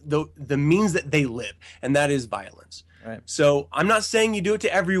the means that they live, and that is violence. Right. So I'm not saying you do it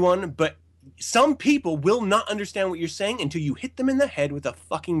to everyone, but some people will not understand what you're saying until you hit them in the head with a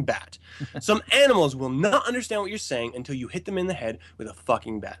fucking bat. Some animals will not understand what you're saying until you hit them in the head with a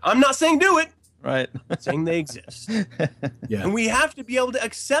fucking bat. I'm not saying do it. Right. I'm saying they exist. Yeah. And we have to be able to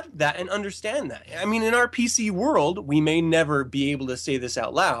accept that and understand that. I mean, in our PC world, we may never be able to say this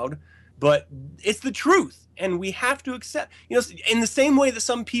out loud, but it's the truth. And we have to accept, in the same way that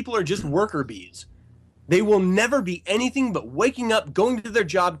some people are just worker bees. They will never be anything but waking up, going to their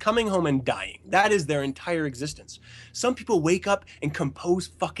job, coming home, and dying. That is their entire existence. Some people wake up and compose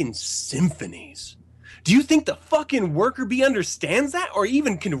fucking symphonies. Do you think the fucking worker bee understands that or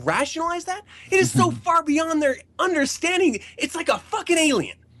even can rationalize that? It is so far beyond their understanding. It's like a fucking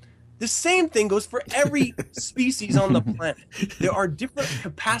alien. The same thing goes for every species on the planet. There are different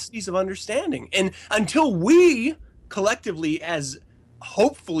capacities of understanding. And until we collectively, as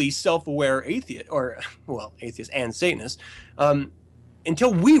hopefully self-aware atheists, or, well, atheists and Satanists,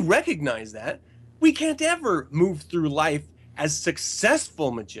 until we recognize that, we can't ever move through life as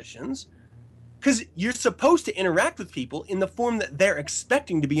successful magicians, because you're supposed to interact with people in the form that they're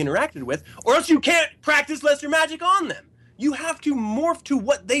expecting to be interacted with, or else you can't practice lesser magic on them. You have to morph to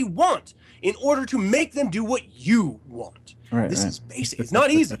what they want in order to make them do what you want. This is basic. It's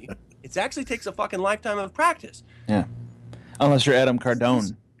not easy. It actually takes a fucking lifetime of practice. Yeah. Unless you're Adam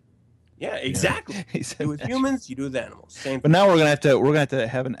Cardone. Yeah, exactly. Yeah. You do with humans, you do with animals. Same but now we're gonna have to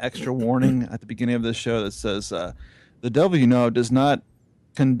have an extra warning at the beginning of this show that says the devil you know does not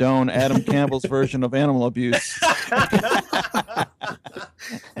condone Adam Campbell's version of animal abuse.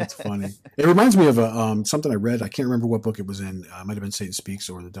 That's funny. It reminds me of something I read. I can't remember what book it was in. It might have been Satan Speaks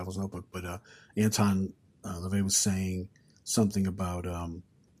or The Devil's Notebook. But Anton LaVey was saying something about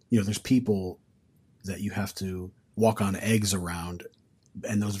there's people that you have to walk on eggs around,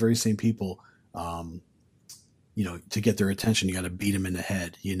 and those very same people, to get their attention, you got to beat them in the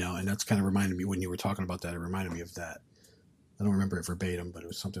head, and that's kind of reminded me when you were talking about that. It reminded me of that. I don't remember it verbatim, but it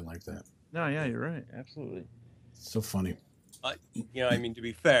was something like that. No, yeah, you're right. Absolutely. So funny. To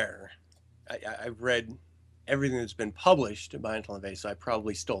be fair, I've read everything that's been published by Anton LaVey, so I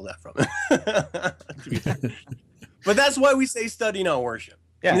probably stole that from him. To be fair. But that's why we say study, not worship.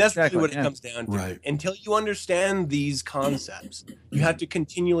 Yeah, that's exactly, really what it comes down to. Right. Until you understand these concepts, you have to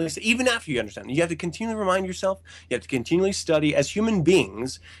continually, even after you understand them, you have to continually remind yourself, you have to continually study. As human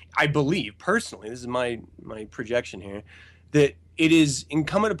beings, I believe, personally, this is my projection here, that it is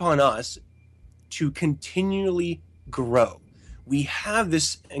incumbent upon us to continually grow. We have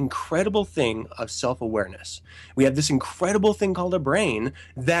this incredible thing of self-awareness. We have this incredible thing called a brain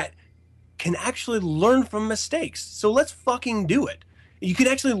that can actually learn from mistakes. So let's fucking do it. You can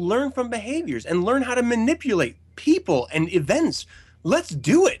actually learn from behaviors and learn how to manipulate people and events. Let's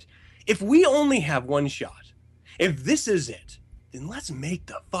do it. If we only have one shot, if this is it, then let's make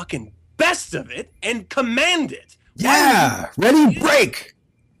the fucking best of it and command it. Yeah, ready, break.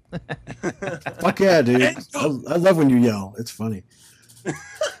 Fuck yeah, dude. I love when you yell. It's funny.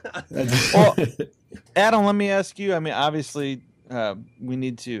 Well, Adam, let me ask you, obviously we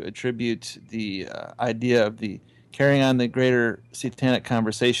need to attribute the idea of the carrying on the greater satanic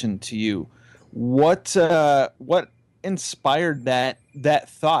conversation to you. What inspired that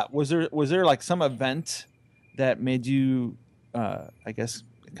thought? Was there like some event that made you I guess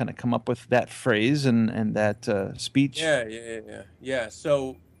kind of come up with that phrase and that speech? Yeah.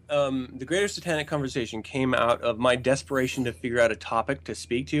 So the greater satanic conversation came out of my desperation to figure out a topic to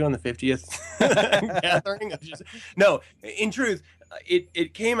speak to on the 50th gathering. No, in truth,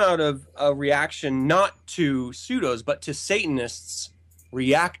 it came out of a reaction not to pseudos, but to Satanists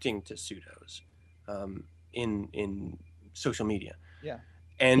reacting to pseudos in social media. Yeah.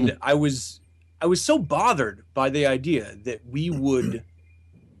 And I was so bothered by the idea that we would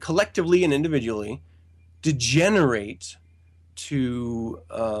collectively and individually degenerate to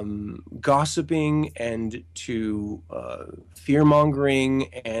gossiping and to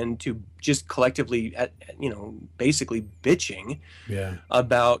fear-mongering and to just collectively, basically bitching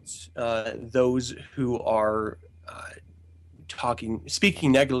about those who are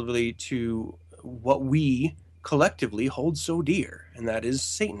speaking negatively to what we collectively hold so dear, and that is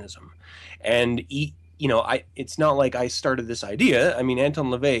Satanism. And it's not like I started this idea.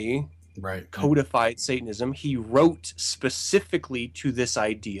 Anton LaVey codified Satanism. He wrote specifically to this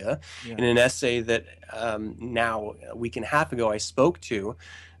idea in an essay that now a week and a half ago I spoke to.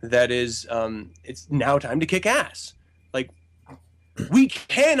 That is, it's now time to kick ass. Like, we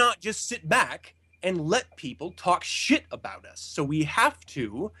cannot just sit back and let people talk shit about us. So we have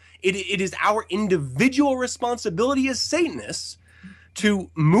to. It is our individual responsibility as Satanists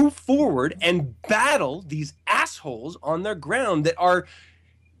to move forward and battle these assholes on their ground that are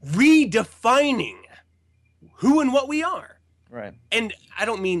redefining who and what we are. Right. And I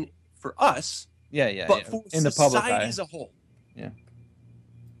don't mean for us, but for in the society public eye. as a whole. Yeah.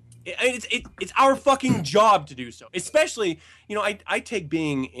 It's our fucking job to do so. Especially, I take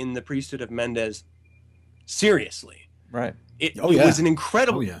being in the priesthood of Mendez seriously. Right. It was an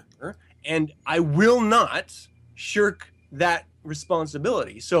incredible honor, and I will not shirk that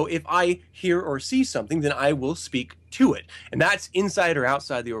responsibility. So if I hear or see something, then I will speak to it. And that's inside or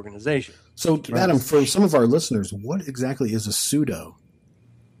outside the organization. So, Adam, for some of our listeners, what exactly is a pseudo?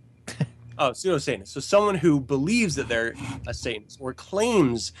 Oh, pseudo-Satanist. So someone who believes that they're a Satanist or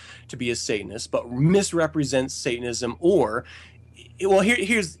claims to be a Satanist, but misrepresents Satanism, or, well,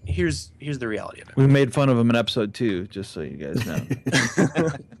 here's the reality of it. We made fun of him in episode 2, just so you guys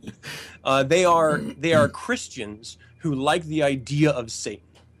know. They are Christians who like the idea of Satan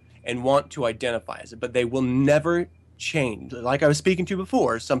and want to identify as it, but they will never change. Like I was speaking to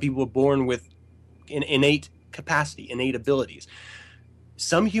before, some people are born with an innate capacity, innate abilities.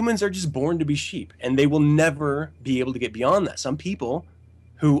 Some humans are just born to be sheep, and they will never be able to get beyond that. Some people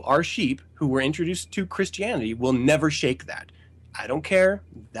who are sheep, who were introduced to Christianity, will never shake that. I don't care.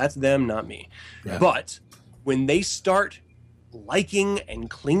 That's them, not me. Yeah. But when they start liking and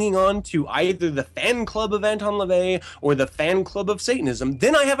clinging on to either the fan club of Anton LaVey or the fan club of Satanism,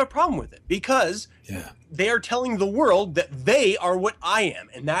 then I have a problem with it, because they are telling the world that they are what I am,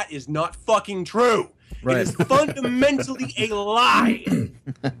 and that is not fucking true. Right. It is fundamentally a lie,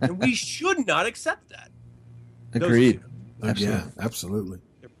 and we should not accept that. Agreed. Yeah, absolutely.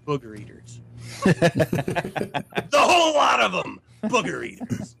 They're booger eaters. The whole lot of them, booger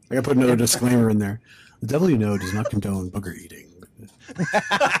eaters. I gotta put another disclaimer in there. The WNO does not condone booger eating.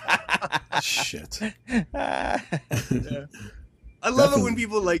 Shit. Yeah. I love it when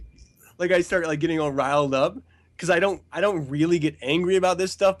people like I start like getting all riled up, because I don't really get angry about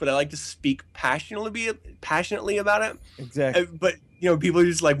this stuff, but I like to speak passionately about it. Exactly. But people are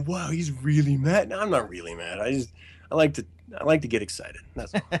just like, "Wow, he's really mad." No, I'm not really mad. I like to get excited.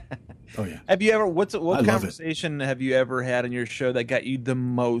 That's all. Oh yeah. Have you ever what conversation have you ever had on your show that got you the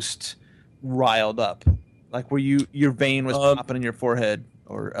most riled up? Like where your vein was popping in your forehead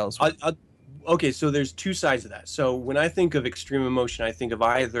or elsewhere? Okay, so there's two sides of that. So when I think of extreme emotion, I think of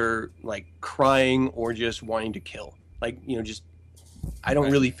either like crying or just wanting to kill. Like, just I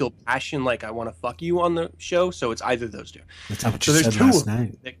don't really feel passion like I want to fuck you on the show, so it's either those two. That's what so you there's said two last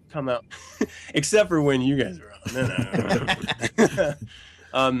night. that come out, except for when you guys are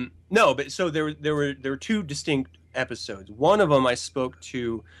on. No, but so there were two distinct episodes. One of them I spoke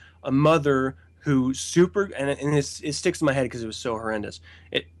to a mother who it sticks in my head because it was so horrendous.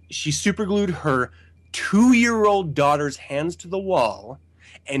 She super glued her 2-year-old daughter's hands to the wall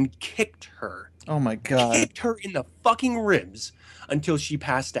and kicked her. Oh my God. Kicked her in the fucking ribs until she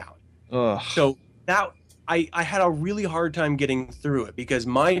passed out. Ugh. So that I had a really hard time getting through it, because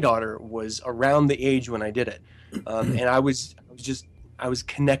my daughter was around the age when I did it. And I was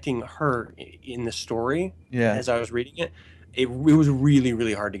connecting her in the story as I was reading it. It was really,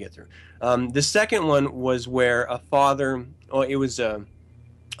 really hard to get through. The second one was where a father, it was a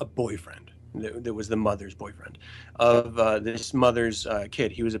boyfriend. That was the mother's boyfriend of this mother's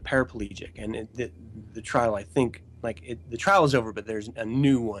kid. He was a paraplegic, and the trial, I think, the trial is over, but there's a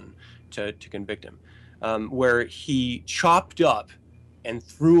new one to convict him, where he chopped up and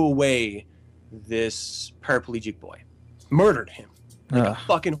threw away this paraplegic boy, murdered him, like a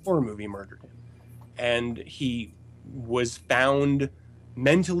fucking horror movie murdered him, and he was found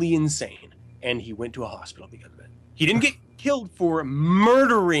mentally insane, and he went to a hospital because of it. He didn't get killed for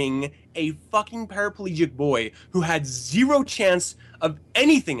murdering a fucking paraplegic boy who had zero chance of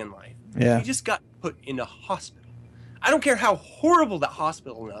anything in life. Yeah. He just got put in a hospital. I don't care how horrible that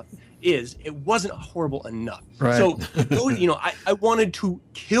hospital is, it wasn't horrible enough. Right. So, I wanted to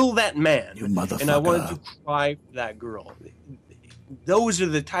kill that man. You motherfucker. And I wanted to cry for that girl. Those are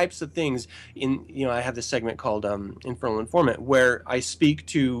the types of things I have this segment called Infernal Informant, where I speak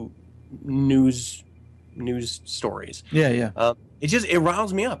to news stories. Yeah. It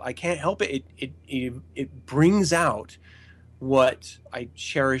riles me up. I can't help it. It brings out what I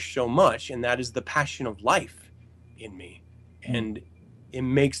cherish so much, and that is the passion of life in me. And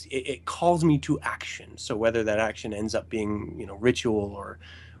it calls me to action. So whether that action ends up being, ritual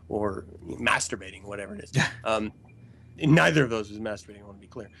or masturbating, whatever it is. Neither of those is masturbating, I want to be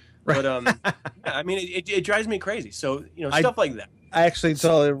clear. Right. But I mean, it drives me crazy. So stuff like that. I actually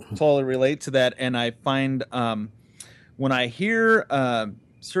totally relate to that, and I find when I hear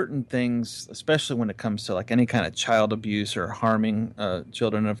certain things, especially when it comes to like any kind of child abuse or harming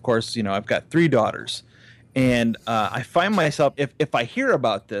children. And of course, I've got 3 daughters, and I find myself if I hear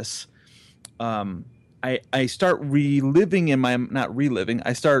about this, I start reliving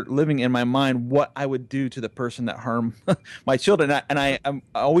I start living in my mind what I would do to the person that harmed my children. And I'm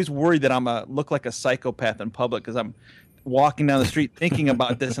always worried that I'm look like a psychopath in public, because walking down the street thinking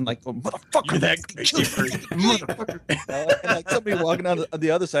about this and like, oh, motherfucker, You're that crazy person. motherfucker. And like somebody walking down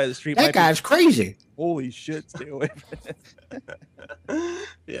the other side of the street. That guy's crazy. Holy shit! Stay away from it.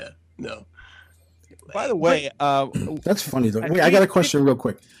 Yeah. No. By the way, That's funny though. Wait, I got a question real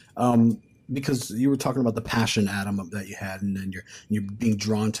quick. Because you were talking about the passion, Adam, that you had, and then you're being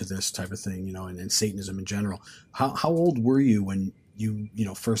drawn to this type of thing, you know, and Satanism in general. How old were you when you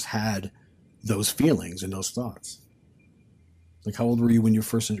first had those feelings and those thoughts? Like, how old were you when you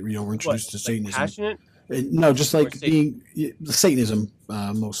first were introduced to Satanism? Passionate? No, just like being Satanism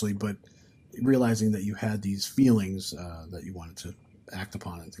mostly, but realizing that you had these feelings that you wanted to act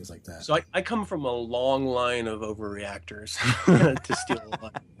upon and things like that. So I come from a long line of overreactors, to steal a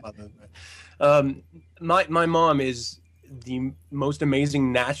line. My mom is the most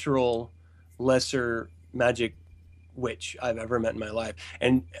amazing natural lesser magic witch I've ever met in my life,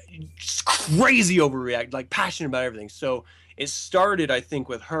 and just crazy overreact, like passionate about everything. So it started, I think,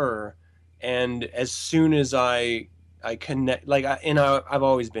 with her, and as soon as I connect, I've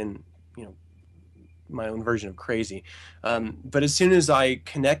always been, my own version of crazy, but as soon as I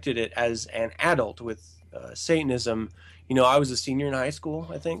connected it as an adult with Satanism, I was a senior in high school,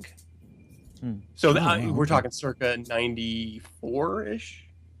 I think. So we're talking circa 94-ish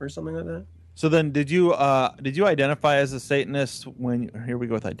or something like that. So then, did you identify as a Satanist when? Here we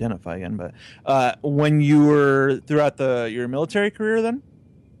go with identify again, but when you were throughout your military career, then?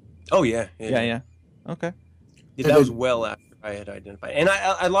 Oh yeah. Okay. Yeah, that was well after I had identified, and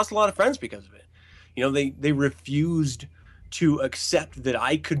I lost a lot of friends because of it. They refused to accept that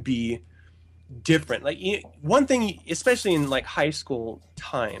I could be different. Like, one thing, especially in like high school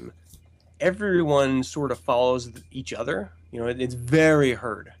time, everyone sort of follows each other. It's very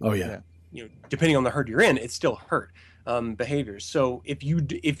herd. Oh yeah. Depending on the herd you're in, it's still herd behaviors. So if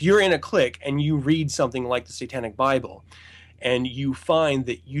you're in a clique and you read something like the Satanic Bible, and you find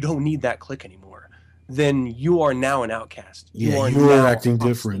that you don't need that clique anymore, then you are now an outcast. You are acting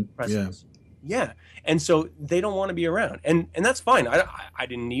different. Yeah, and so they don't want to be around, and that's fine. I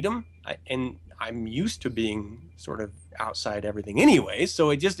didn't need them, and I'm used to being sort of outside everything anyway.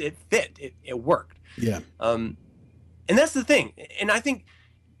 So it fit. It worked. Yeah. And that's the thing. And I think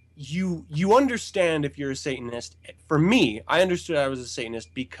you understand if you're a Satanist. For me, I understood I was a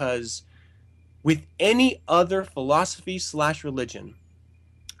Satanist because with any other philosophy / religion,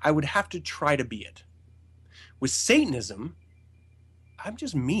 I would have to try to be it. With Satanism, I'm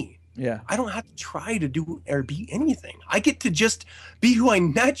just me. Yeah. I don't have to try to do or be anything. I get to just be who I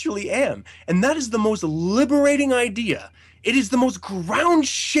naturally am. And that is the most liberating idea. It is the most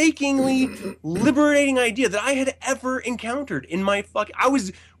ground-shakingly liberating idea that I had ever encountered in my I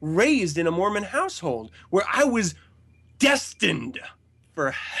was raised in a Mormon household where I was destined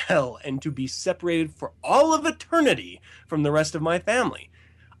for hell and to be separated for all of eternity from the rest of my family.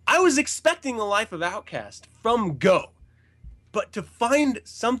 I was expecting a life of outcast from go. But to find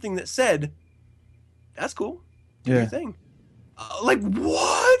something that said, that's cool, do your thing. Like,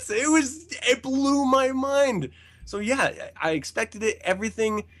 what? It blew my mind. So yeah, I expected it,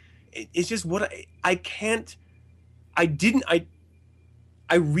 everything. It's just what I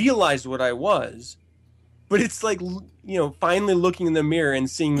realized what I was, but it's like, finally looking in the mirror and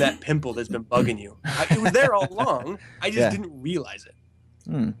seeing that pimple that's been bugging you. It was there all along. I just didn't realize it.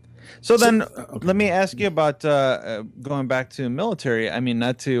 So then, let me ask you about going back to military. I mean,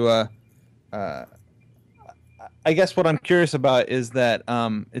 not to. I guess what I'm curious about is that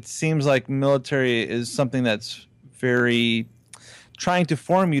it seems like military is something that's very trying to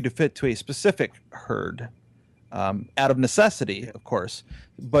form you to fit to a specific herd, out of necessity, of course.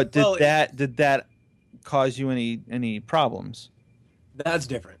 But did that cause you any problems? That's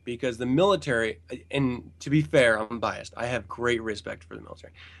different because the military, and to be fair, I'm biased. I have great respect for the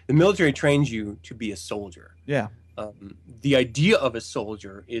military. The military trains you to be a soldier. Yeah. The idea of a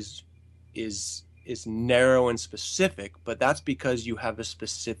soldier is narrow and specific, but that's because you have a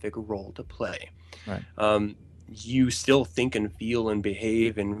specific role to play. Right. You still think and feel and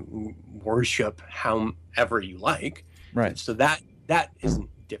behave and worship however you like. Right. So that isn't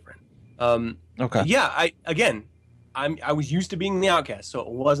different. Okay. Yeah. I was used to being the outcast, so it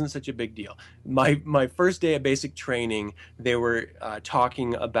wasn't such a big deal. My first day of basic training, they were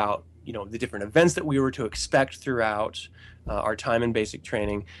talking about the different events that we were to expect throughout our time in basic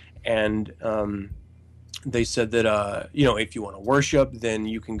training, and they said that if you want to worship, then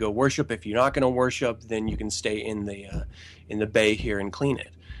you can go worship. If you're not going to worship, then you can stay in the bay here and clean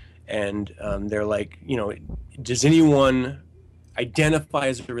it. And they're like, does anyone identify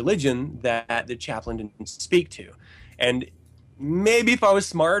as a religion that the chaplain didn't speak to? And maybe if I was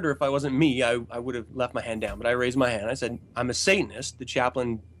smart or if I wasn't me, I would have left my hand down. But I raised my hand. I said, I'm a Satanist. The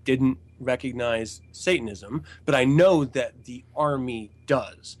chaplain didn't recognize Satanism, but I know that the Army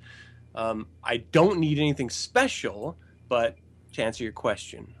does. I don't need anything special, but to answer your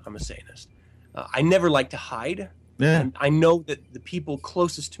question, I'm a Satanist. I never like to hide. Yeah. And I know that the people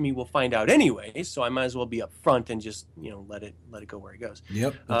closest to me will find out anyway, so I might as well be up front and just, let it go where it goes.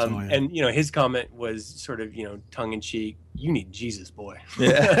 Yep. That's how I am. And his comment was sort of, tongue in cheek, you need Jesus, boy.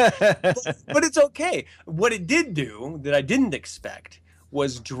 Yeah. but it's okay. What it did do that I didn't expect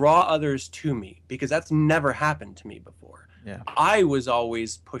was draw others to me, because that's never happened to me before. Yeah. I was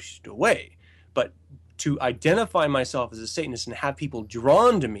always pushed away, but to identify myself as a Satanist and have people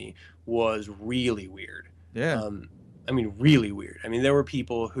drawn to me was really weird. Yeah. Really weird. There were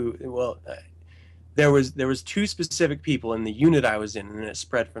people who, there was two specific people in the unit I was in, and it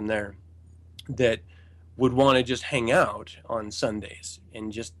spread from there, that would want to just hang out on Sundays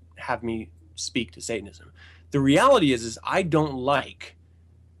and just have me speak to Satanism. The reality is I don't like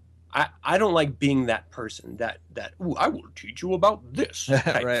being that person that ooh, I will teach you about this.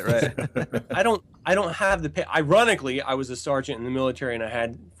 Right. I don't have the ironically, I was a sergeant in the military and I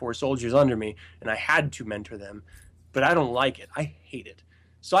had 4 soldiers under me and I had to mentor them, but I don't like it. I hate it.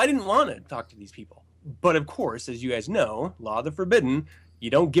 So I didn't want to talk to these people. But of course, as you guys know, law of the forbidden, you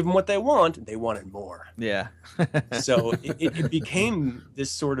don't give them what they wanted more. Yeah. So it became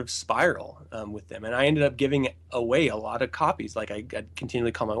this sort of spiral with them. And I ended up giving away a lot of copies. Like I'd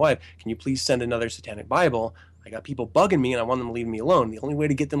continually call my wife, can you please send another Satanic Bible? I got people bugging me and I want them to leave me alone. The only way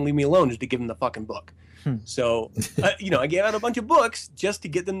to get them to leave me alone is to give them the fucking book. So, I gave out a bunch of books just to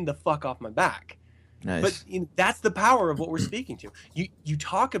get them the fuck off my back. Nice. But that's the power of what we're speaking to. You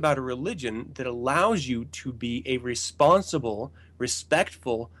talk about a religion that allows you to be a responsible,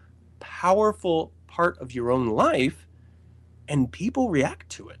 respectful, powerful part of your own life, and people react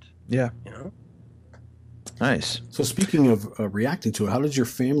to it. Yeah. Nice. So speaking of reacting to it, how did your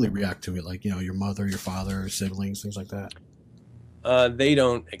family react to it? Like, your mother, your father, siblings, things like that? They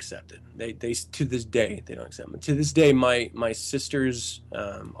don't accept it. They to this day, they don't accept it. To this day, my sisters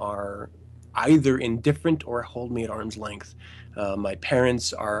are either indifferent or hold me at arm's length. My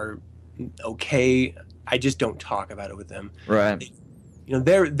parents are okay. I just don't talk about it with them. Right.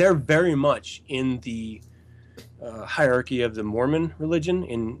 They're very much in the hierarchy of the Mormon religion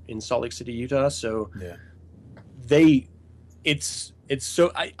in Salt Lake City, Utah. So yeah. It's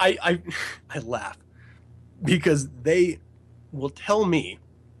so I laugh because they will tell me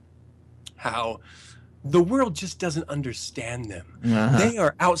how the world just doesn't understand them. Uh-huh. They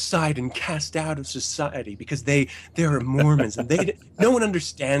are outside and cast out of society because they're Mormons and no one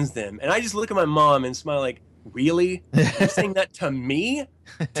understands them. And I just look at my mom and smile like, really? You're saying that to me?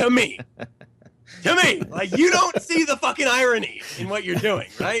 To me? To me? Like, you don't see the fucking irony in what you're doing,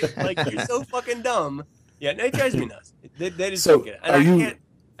 right? Like, you're so fucking dumb. Yeah, it drives me nuts. They just don't get it. And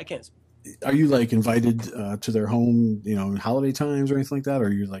I can't. Are you like invited to their home, holiday times or anything like that? Or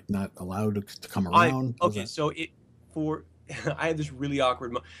are you like not allowed to come around? So I had this really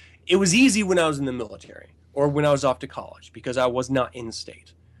awkward it was easy when I was in the military or when I was off to college because I was not in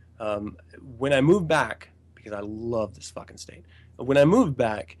state. When I moved back, because I love this fucking state, when I moved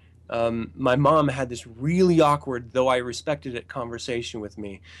back, my mom had this really awkward, though I respected it, conversation with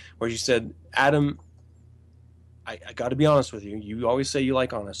me where she said, Adam, I got to be honest with you. You always say you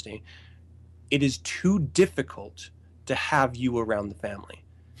like honesty. It is too difficult to have you around the family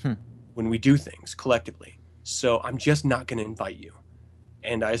when we do things collectively. So I'm just not going to invite you.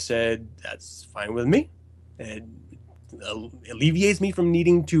 And I said, that's fine with me. It alleviates me from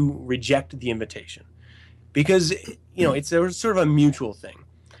needing to reject the invitation. Because, it's sort of a mutual thing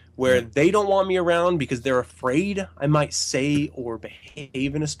where they don't want me around because they're afraid I might say or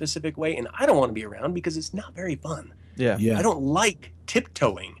behave in a specific way. And I don't want to be around because it's not very fun. Yeah. I don't like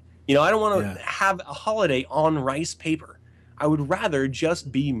tiptoeing. I don't want to have a holiday on rice paper. I would rather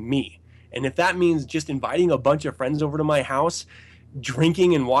just be me. And if that means just inviting a bunch of friends over to my house,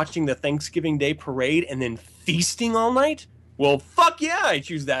 drinking and watching the Thanksgiving Day parade, and then feasting all night, well, fuck yeah, I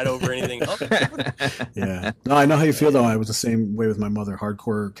choose that over anything else. Yeah. No, I know how you feel, though. I was the same way with my mother,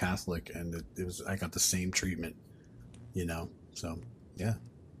 hardcore Catholic, and I got the same treatment, so, yeah.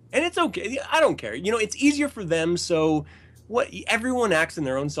 And it's okay. I don't care. It's easier for them, so everyone acts in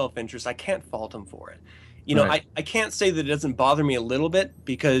their own self-interest. I can't fault them for it. Right. I can't say that it doesn't bother me a little bit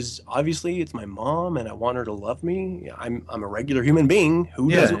because obviously it's my mom and I want her to love me. I'm a regular human being who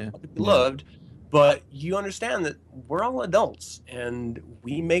doesn't want to be loved. But you understand that we're all adults and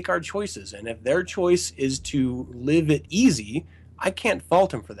we make our choices. And if their choice is to live it easy, I can't fault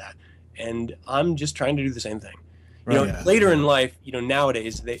them for that. And I'm just trying to do the same thing. Later in life,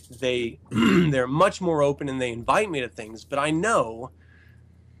 nowadays they're much more open and they invite me to things, but I know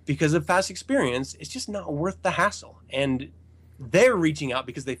because of past experience, it's just not worth the hassle. And they're reaching out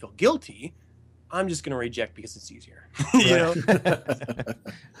because they feel guilty. I'm just going to reject because it's easier.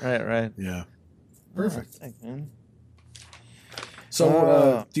 Right. Yeah. Perfect. Thanks, man.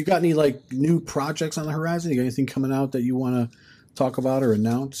 So, do you got any new projects on the horizon? You got anything coming out that you want to talk about or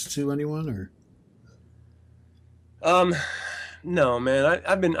announce to anyone, or? No, man.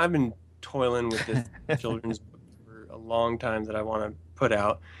 I've been toiling with this children's book for a long time that I want to put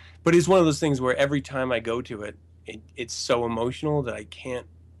out, but it's one of those things where every time I go to it, it's so emotional that I can't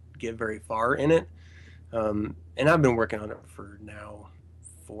get very far in it. And I've been working on it for now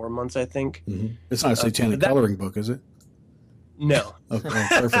 4 months, I think. Mm-hmm. It's not a satanic coloring book, is it? No. Okay,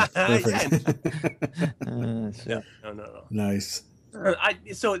 perfect. No. Nice.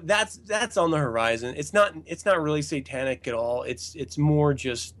 So that's on the horizon. It's not really satanic at all. It's more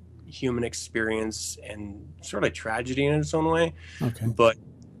just human experience and sort of tragedy in its own way. Okay. But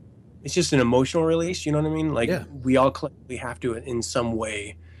it's just an emotional release. You know what I mean? We all collectively have to, in some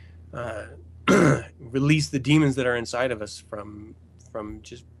way, release the demons that are inside of us from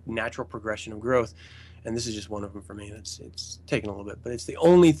just natural progression of growth. And this is just one of them for me. It's taken a little bit, but it's the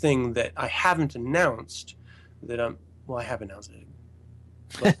only thing that I haven't announced that I have announced it,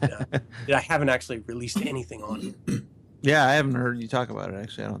 but that I haven't actually released anything on. Yeah, I haven't heard you talk about it,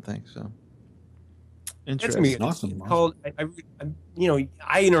 actually. I don't think so. Interesting. It's awesome. Called,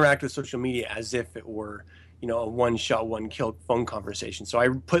 I interact with social media as if it were, a one-shot, one-kill phone conversation. So I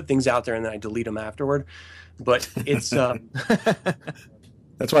put things out there and then I delete them afterward. But it's...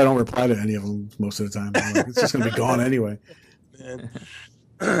 That's why I don't reply to any of them most of the time. It's just going to be gone anyway. Man.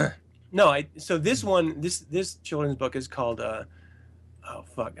 No, so this one, this children's book is called... oh,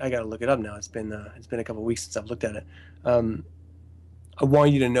 fuck. I got to look it up now. It's been a couple of weeks since I've looked at it. I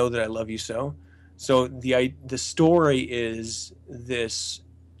Want You to Know That I Love You So. So the story is this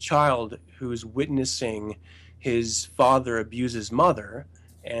child who's witnessing his father abuse his mother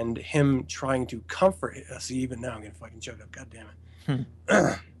and him trying to comfort it. See, even now I'm going to fucking choke up. God damn it.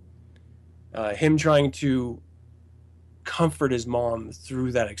 Him trying to comfort his mom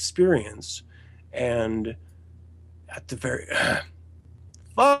through that experience. And at the very...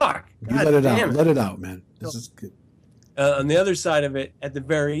 fuck! You let it out. Let it out, man. This is good. On the other side of it, at the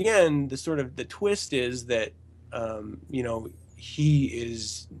very end, the twist is that,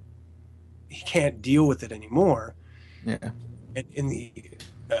 he can't deal with it anymore. Yeah. And in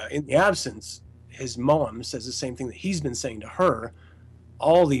the absence, his mom says the same thing that he's been saying to her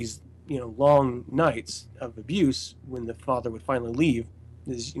all these, long nights of abuse when the father would finally leave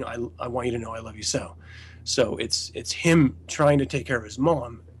is, I want you to know I love you so. So it's him trying to take care of his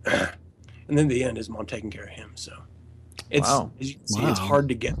mom. And then in the end, his mom taking care of him. So it's, as you can see, it's hard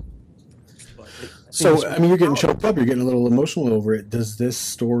to get. So, you're getting choked up. You're getting a little emotional over it. Does this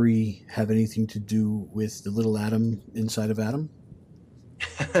story have anything to do with the little Adam inside of Adam?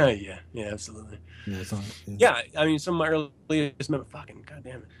 Yeah, absolutely. Yeah, some of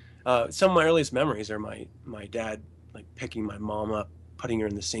my earliest memories are my dad picking my mom up, putting her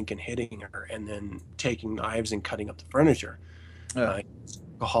in the sink and hitting her, and then taking knives and cutting up the furniture. He was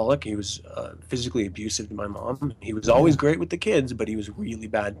alcoholic. He was physically abusive to my mom. He was always great with the kids, but he was really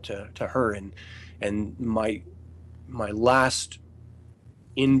bad to her. And my last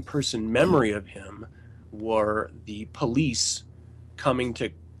in-person memory of him were the police coming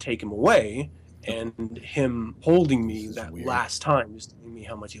to take him away and him holding me that last time, just telling me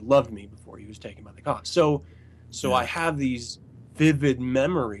how much he loved me before he was taken by the cops. So I have these vivid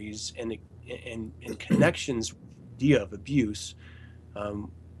memories and connections with the idea of abuse. I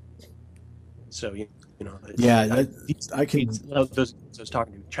can. Those I was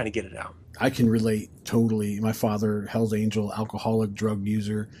talking to, trying to get it out. I can relate totally. My father, Hell's Angel, alcoholic, drug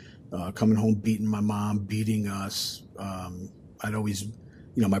user, coming home beating my mom, beating us. I'd always,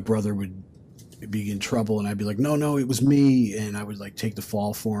 my brother would be in trouble, and I'd be like, no, it was me, and I would take the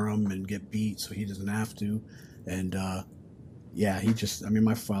fall for him and get beat so he doesn't have to, and he just,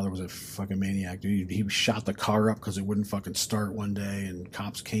 my father was a fucking maniac, dude. He shot the car up because it wouldn't fucking start one day, and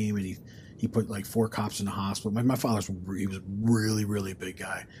cops came, and he put 4 cops in the hospital. My he was a really, really big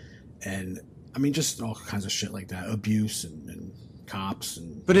guy. And just all kinds of shit like that, abuse and cops.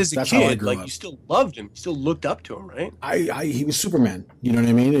 But as a kid, you still loved him, you still looked up to him, right? He was Superman. You know what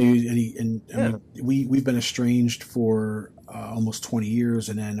I mean? We've been estranged for almost 20 years,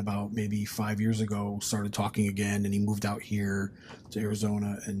 and then about maybe 5 years ago started talking again. And he moved out here to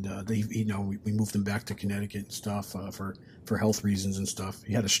Arizona, and we moved him back to Connecticut and stuff for health reasons and stuff.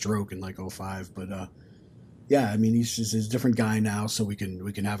 He had a stroke in 2005, but. yeah, I mean, he's a different guy now, so we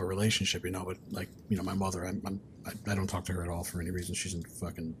can have a relationship, you know. But like, you know, my mother, I don't talk to her at all for any reason. She's a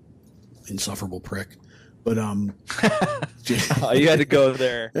fucking insufferable prick. But oh, you had to go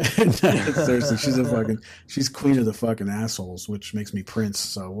there. Seriously, she's queen of the fucking assholes, which makes me Prince.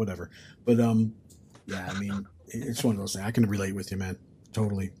 So whatever. But yeah, I mean, it's one of those things. I can relate with you, man.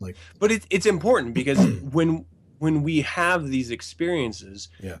 Totally. Like, but it's important because when we have these experiences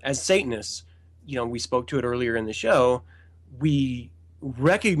as Satanists, you know, we spoke to it earlier in the show, we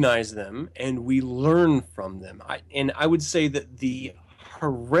recognize them and we learn from them. I would say that the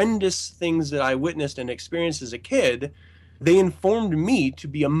horrendous things that I witnessed and experienced as a kid, they informed me to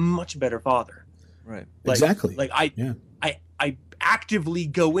be a much better father. Right. Exactly. Like I actively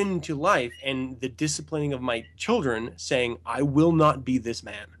go into life and the disciplining of my children saying, I will not be this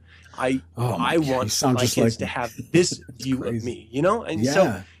man. I want my kids to have this view of me, you know? And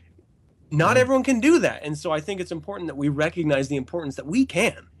so not everyone can do that. And so I think it's important that we recognize the importance that we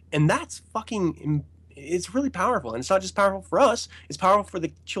can. And that's it's really powerful. And it's not just powerful for us, it's powerful for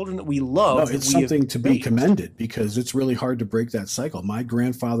the children that we love. No, it's something to be commended because it's really hard to break that cycle. My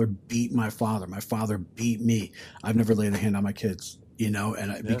grandfather beat my father. My father beat me. I've never laid a hand on my kids, you know,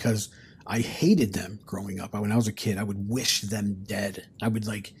 and because I hated them growing up. When I was a kid, I would wish them dead. I would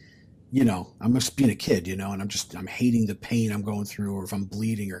like, you know, I'm just being a kid, you know, and I'm hating the pain I'm going through, or if I'm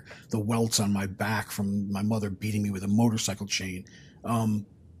bleeding, or the welts on my back from my mother beating me with a motorcycle chain.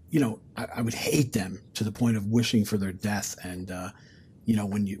 You know, I would hate them to the point of wishing for their death. And, you know,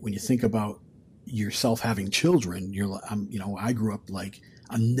 when you think about yourself having children, you know, I grew up like,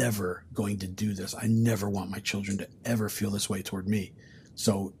 I'm never going to do this. I never want my children to ever feel this way toward me.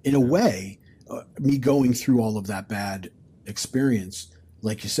 So in a way, me going through all of that bad experience,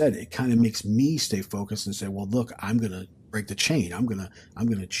 like you said, it kind of makes me stay focused and say, well, look, I'm going to break the chain. I'm going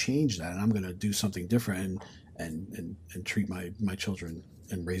to change that, and I'm going to do something different and treat my children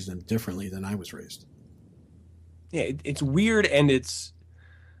and raise them differently than I was raised. Yeah, it's weird, and it's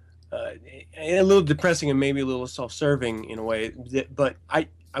a little depressing and maybe a little self-serving in a way. But I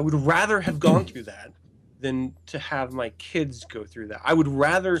would rather have gone through that than to have my kids go through that. I would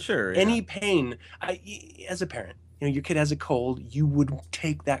rather any pain. As a parent, you know, your kid has a cold, you would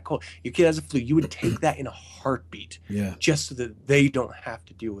take that cold. Your kid has a flu, you would take that in a heartbeat. Yeah. Just so that they don't have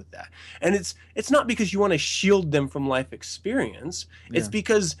to deal with that. And it's not because you want to shield them from life experience. It's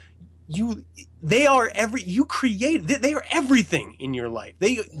because they are everything in your life.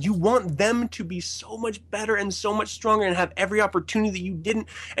 You want them to be so much better and so much stronger and have every opportunity that you didn't,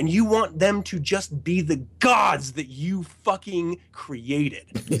 and you want them to just be the gods that you fucking created.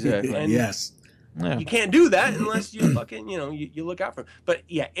 Exactly. And yes. Yeah. You can't do that unless you fucking, you know, you look out for them. But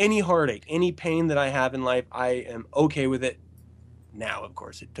yeah, any heartache, any pain that I have in life, I am okay with it now. Of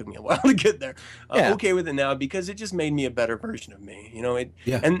course, it took me a while to get there. Okay with it now because it just made me a better version of me. You know,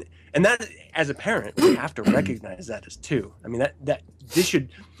 and that, as a parent, we have to recognize that as too. I mean, that this should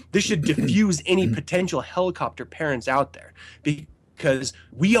diffuse any potential helicopter parents out there, because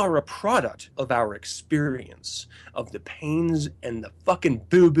we are a product of our experience, of the pains and the fucking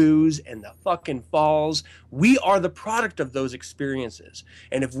boo-boos and the fucking falls. We are the product of those experiences.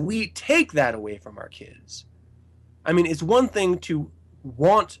 And if we take that away from our kids, I mean, it's one thing to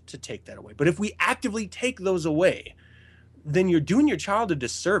want to take that away, but if we actively take those away, then you're doing your child a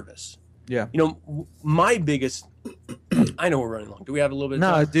disservice. Yeah. You know, my biggest... I know we're running long. Do we have a little bit of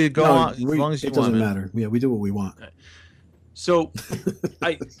time? No, dude, go on as long as you want. It doesn't matter. Yeah, we do what we want. Right. So,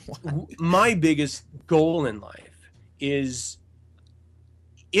 my biggest goal in life is,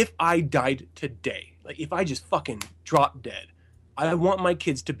 if I died today, like if I just fucking dropped dead, I want my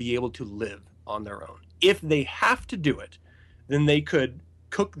kids to be able to live on their own. If they have to do it, then they could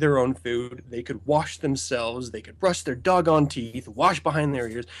cook their own food, they could wash themselves, they could brush their doggone teeth, wash behind their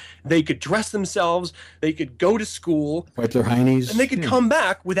ears, they could dress themselves, they could go to school, wipe their heinies, and they could come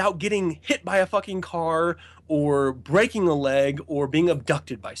back without getting hit by a fucking car or breaking a leg or being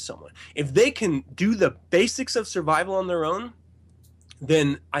abducted by someone. If they can do the basics of survival on their own,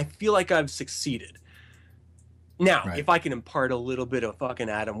 then I feel like I've succeeded. Now, if I can impart a little bit of fucking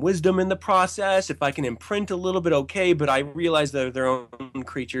Adam wisdom in the process, if I can imprint a little bit, okay, but I realize they're their own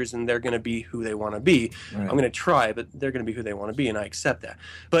creatures and they're going to be who they want to be. Right. I'm going to try, but they're going to be who they want to be, and I accept that.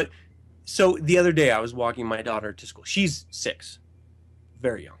 But so the other day I was walking my daughter to school. She's 6,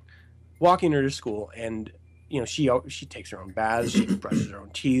 very young. Walking her to school, and you know, she takes her own baths, she brushes her own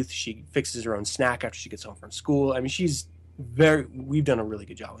teeth, she fixes her own snack after she gets home from school. I mean, we've done a really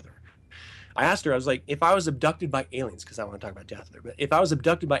good job with her. I asked her, I was like, if I was abducted by aliens, because I want to talk about death there, but if I was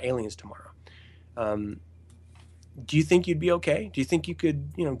abducted by aliens tomorrow, do you think you'd be okay? Do you think you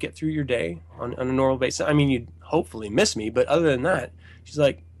could, get through your day on a normal basis? I mean, you'd hopefully miss me, but other than that, she's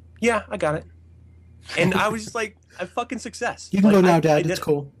like, yeah, I got it. And I was just like, I fucking success. You can like, go now, Dad. It's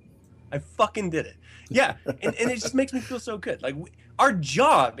cool. I fucking did it. Yeah, and it just makes me feel so good. Like, our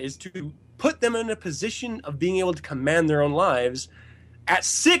job is to put them in a position of being able to command their own lives. At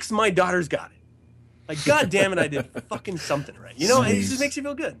 6, my daughter's got it. Like, God damn it, I did fucking something right. It just makes you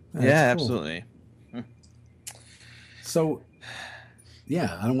feel good. Yeah, cool. Absolutely. So,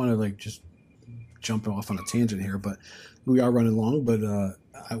 yeah, I don't want to just jump off on a tangent here, but we are running long. But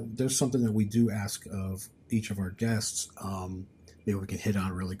there's something that we do ask of each of our guests. Maybe we can hit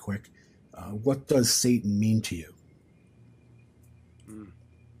on really quick. What does Satan mean to you?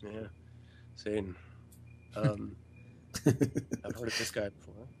 Yeah, Satan. I've heard of this guy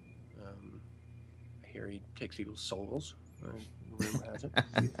before. I hear he takes people's souls. Rumor has it.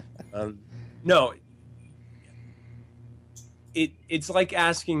 No. It's like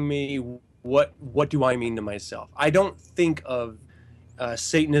asking me what do I mean to myself. I don't think of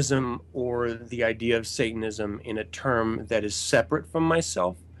Satanism or the idea of Satanism in a term that is separate from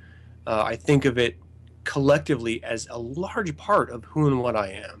myself. I think of it collectively as a large part of who and what I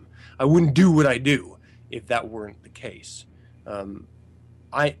am. I wouldn't do what I do if that weren't the case.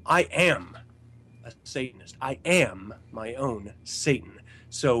 I am a Satanist. I am my own Satan.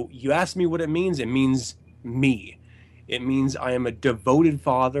 So you ask me what it means me. It means I am a devoted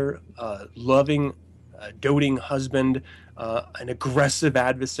father, loving, doting husband, an aggressive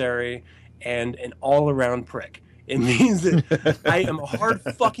adversary, and an all-around prick. It means that I am a hard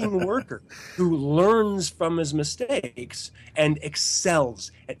fucking worker who learns from his mistakes and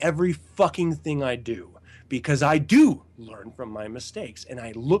excels at every fucking thing I do. Because I do learn from my mistakes, and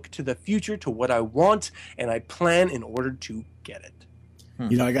I look to the future, to what I want, and I plan in order to get it.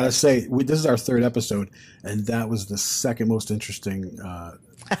 I got to say, this is our 3rd episode, and that was the second most interesting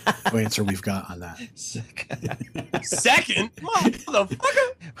answer we've got on that. Second?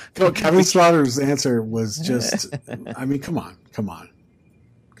 Motherfucker! No, Kevin Slaughter's answer was just, I mean, come on.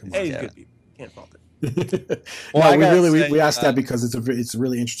 Hey, he's good people. Can't fault it. Well, we asked that because it's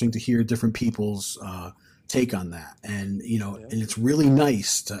really interesting to hear different people's take on that, and and it's really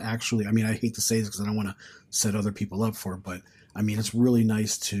nice to actually. I mean, I hate to say this because I don't want to set other people up for it, but I mean, it's really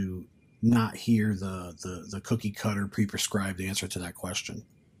nice to not hear the cookie cutter pre-prescribed answer to that question.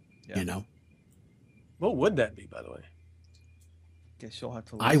 Yeah. What would that be, by the way? Guess you'll have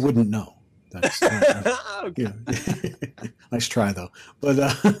to. I wouldn't know. That's okay. Nice try though, but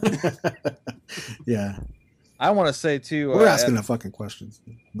yeah. I want to say too. We're asking the fucking questions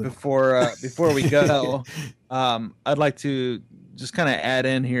before we go. I'd like to just kind of add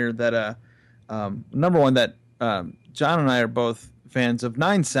in here that number one, that John and I are both fans of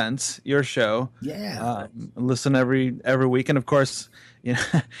 9 Cents, your show. Yeah. Listen every week, and of course,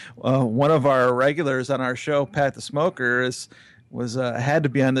 one of our regulars on our show, Pat the Smoker, had to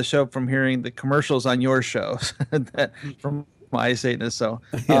be on the show from hearing the commercials on your shows from my Satanist. So,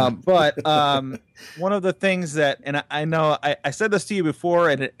 but one of the things that, and I know I said this to you before,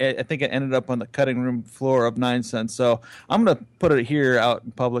 and I think it ended up on the cutting room floor of 9 Cents. So I'm going to put it here out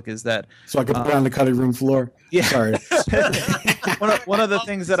in public. Is that so I can put it on the cutting room floor? Yeah. Sorry. one of the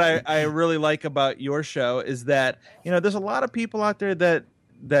things that I really like about your show is that there's a lot of people out there that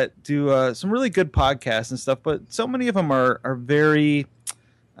do some really good podcasts and stuff, but so many of them are very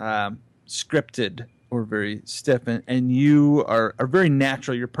scripted or very stiff, and you are very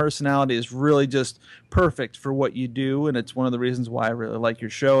natural. Your personality is really just perfect for what you do, and it's one of the reasons why I really like your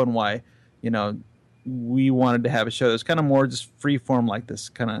show and why we wanted to have a show that's kind of more just free form like this,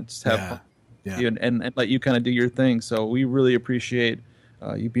 kind of just have fun and let you kind of do your thing. So we really appreciate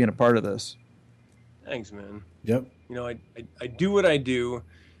you being a part of this. Thanks, man. Yep. I do what I do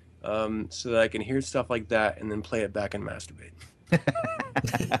so that I can hear stuff like that and then play it back and masturbate.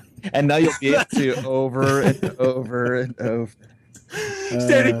 And now you'll be able to over and over and over.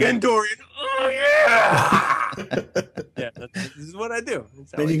 Say it again, Dorian. Oh yeah. Yeah, this is what I do.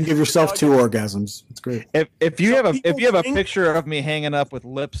 Then you can give yourself 2 orgasms. It's great. If you have a picture of me hanging up with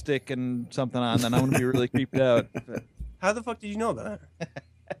lipstick and something on, then I'm gonna be really creeped out. How the fuck did you know that?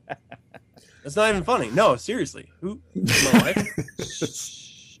 That's not even funny. No, seriously. Who? My wife?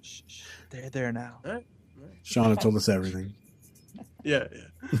 They're there now. All right. Shauna told us everything. Yeah.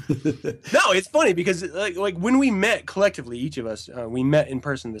 No, it's funny because like when we met collectively, each of us, we met in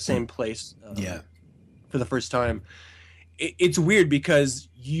person, the same place. For the first time. It's weird because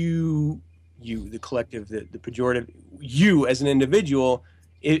you, the collective, the pejorative, you as an individual,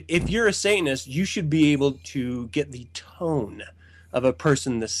 if you're a Satanist, you should be able to get the tone of a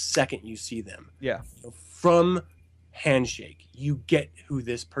person the second you see them. Yeah. From handshake. You get who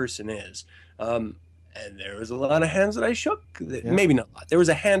this person is. And there was a lot of hands that I shook. Maybe not a lot. There was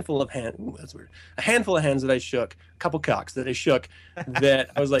a handful of hands. Ooh, that's weird. A handful of hands that I shook. A couple cocks that I shook. That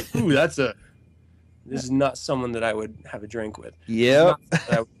I was like, ooh, this is not someone that I would have a drink with. Yep.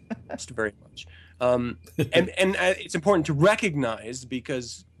 I would trust very much. And it's important to recognize,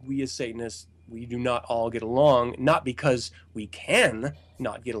 because we as Satanists, we do not all get along, not because we can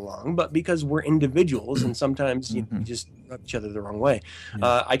not get along, but because we're individuals, and sometimes you just rub each other the wrong way.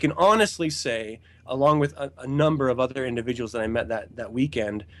 I can honestly say, along with a number of other individuals that I met that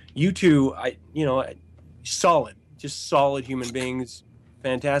weekend, you two, solid human beings,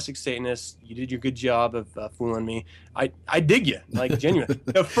 fantastic Satanists. You did your good job of fooling me. I dig you, like, genuinely.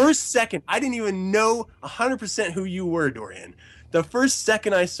 The first second, I didn't even know 100% who you were, Dorian. The first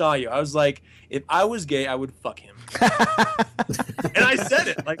second I saw you, I was like, if I was gay, I would fuck him. And I said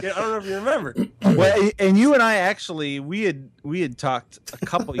it. Like, I don't know if you remember. Well, and you and I actually, we had talked a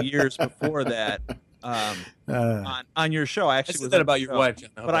couple of years before that on your show. I actually said that about your wife,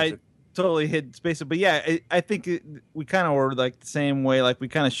 John. But I totally hid space. But yeah, I think we kind of were like the same way. Like, we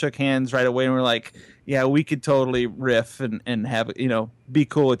kind of shook hands right away, and we're like, yeah, we could totally riff and have, be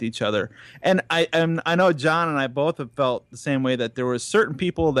cool with each other. And I know John and I both have felt the same way, that there was certain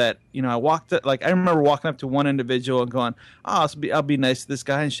people that, I remember walking up to one individual and going, oh, I'll be nice to this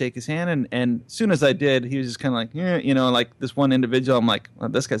guy and shake his hand. And as soon as I did, he was just kind of like, yeah, like this one individual, I'm like, well,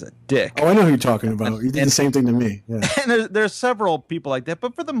 this guy's a dick. Oh, I know who you're talking about. You did the same thing to me. Yeah. And there's several people like that.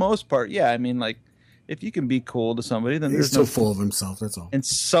 But for the most part, yeah, I mean, like, if you can be cool to somebody, then he's so full of himself. That's all. And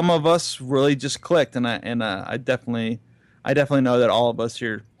some of us really just clicked, and I definitely know that all of us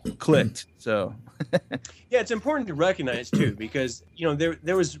here clicked. So yeah, it's important to recognize too, because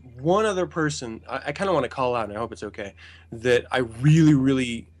there was one other person I kind of want to call out, and I hope it's okay, that I really,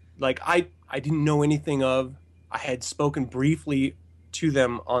 really like. I didn't know anything of. I had spoken briefly to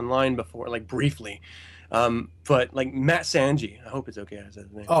them online before, like briefly. But like Matt Sanji, I hope it's okay. I said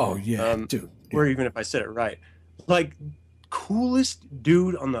his name. Oh yeah, dude. Or even if I said it right, like, coolest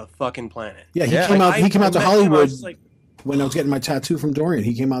dude on the fucking planet. Yeah, he came out to Hollywood when I was getting my tattoo from Dorian.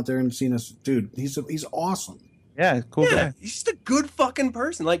 He came out there and seen us. Dude, he's awesome. Yeah, cool guy. He's just a good fucking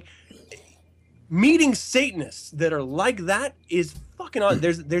person. Like, meeting Satanists that are like that is fucking awesome.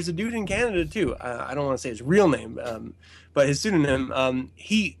 There's a dude in Canada too. I don't want to say his real name, but his pseudonym.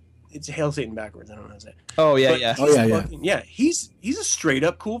 It's Hail Satan backwards. I don't know how to say it. Oh yeah, yeah. Oh yeah, yeah. He's a straight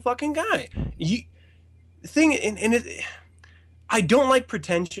up cool fucking guy. I don't like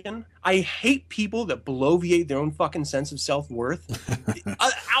pretension. I hate people that bloviate their own fucking sense of self-worth.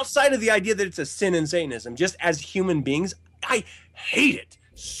 Outside of the idea that it's a sin in Satanism, just as human beings, I hate it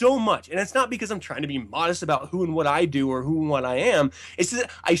so much. And it's not because I'm trying to be modest about who and what I do or who and what I am. It's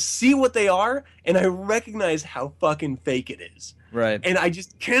that I see what they are, and I recognize how fucking fake it is. Right. And I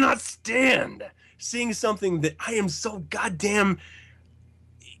just cannot stand seeing something that I am so goddamn,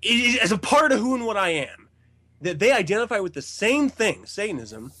 as a part of who and what I am, that they identify with the same thing,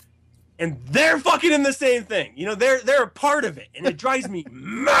 Satanism, and they're fucking in the same thing. They're a part of it, and it drives me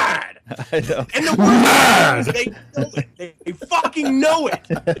mad. I know. And the worst is they know it. They fucking know it.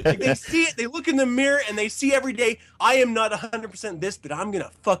 Like, they see it. They look in the mirror, and they see every day, I am not 100% this, but I'm going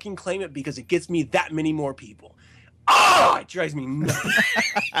to fucking claim it because it gets me that many more people. Oh, it drives me nuts.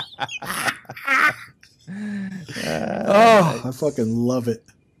 I fucking love it.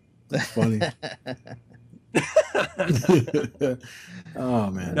 That's funny.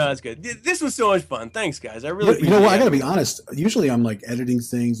 Oh man, no, that's good. This was so much fun. Thanks, guys. I really. You know what? I gotta be honest. Usually, I'm like editing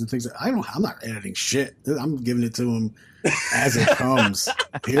things and things. I'm not editing shit. I'm giving it to him as it comes.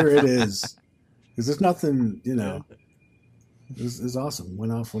 Here it is. Because there's nothing. It's awesome.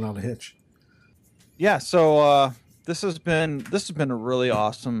 Went off without a hitch. Yeah. So this has been a really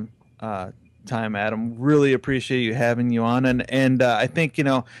awesome time, Adam. Really appreciate you having you on, and I think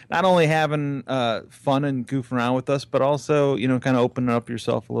not only having fun and goofing around with us, but also kind of opening up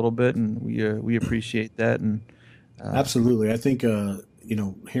yourself a little bit, and we appreciate that. And absolutely, I think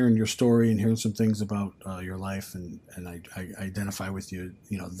hearing your story and hearing some things about your life, and I identify with you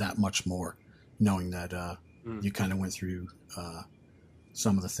that much more, knowing that you kind of went through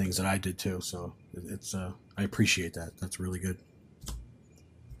some of the things that I did too. So it's I appreciate that. That's really good.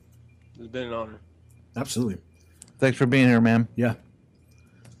 It's been an honor. Absolutely. Thanks for being here, man. Yeah.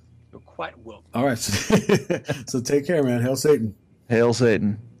 You're quite welcome. All right. So take care, man. Hail Satan. Hail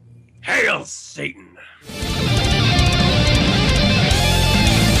Satan. Hail Satan.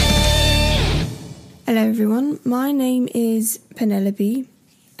 Hello, everyone. My name is Penelope,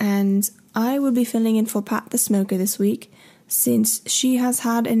 and I will be filling in for Pat the Smoker this week since she has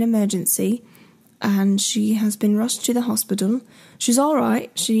had an emergency. and she has been rushed to the hospital. She's all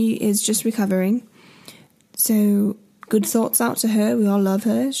right. She is just recovering. So good thoughts out to her. We all love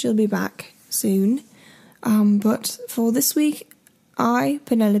her. She'll be back soon. But for this week, I,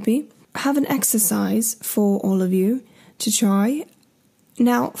 Penelope, have an exercise for all of you to try.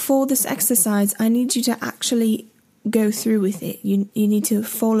 Now, for this exercise, I need you to actually go through with it. You need to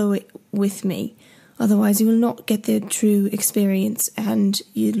follow it with me. Otherwise, you will not get the true experience and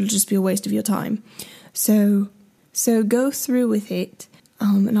it'll just be a waste of your time. So go through with it.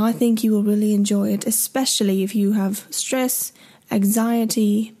 And I think you will really enjoy it, especially if you have stress,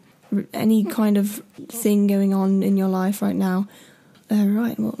 anxiety, any kind of thing going on in your life right now.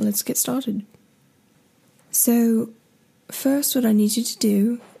 Right, well, let's get started. So, first what I need you to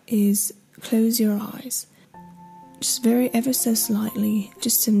do is close your eyes. Just ever so slightly,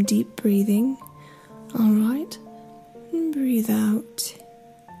 just some deep breathing. Alright, and breathe out.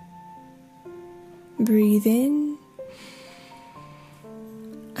 Breathe in.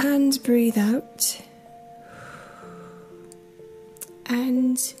 And breathe out.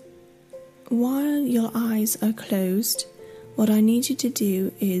 And while your eyes are closed, what I need you to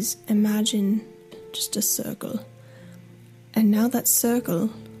do is imagine just a circle. And now that circle,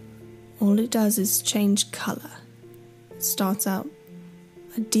 all it does is change colour. It starts out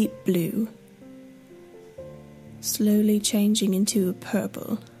a deep blue, slowly changing into a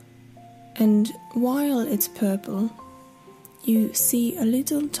purple. And while it's purple, you see a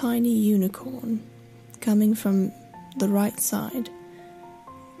little tiny unicorn coming from the right side,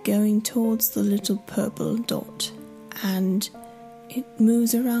 going towards the little purple dot, and it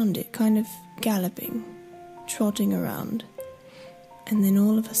moves around it, kind of galloping, trotting around. And then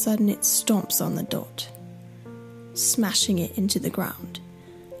all of a sudden it stomps on the dot, smashing it into the ground.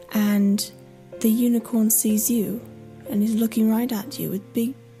 And the unicorn sees you and is looking right at you with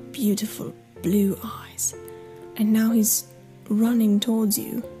big, beautiful blue eyes. And now he's running towards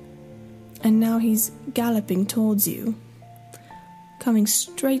you. And now he's galloping towards you, coming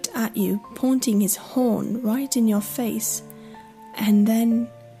straight at you, pointing his horn right in your face. And then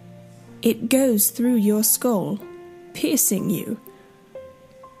it goes through your skull, piercing you.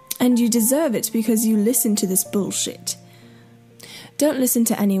 And you deserve it because you listen to this bullshit. Don't listen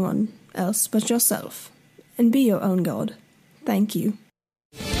to anyone else but yourself, and be your own god. Thank you.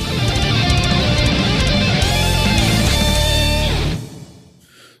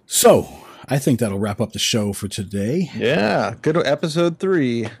 So, I think that'll wrap up the show for today. Yeah, good episode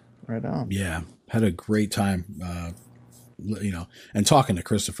 3. Right on. Yeah, had a great time, and talking to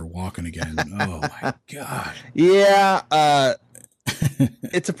Christopher Walken again. Oh my God. Yeah,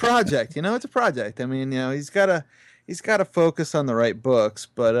 it's a project, it's a project. I mean, he's got to focus on the right books,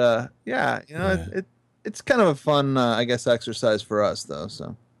 but it's kind of a fun, I guess, exercise for us though.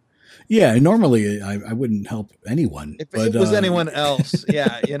 So yeah, normally I wouldn't help anyone. If it was anyone else,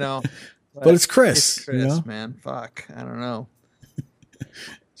 yeah, but it's Chris. It's Chris, man. Fuck, I don't know.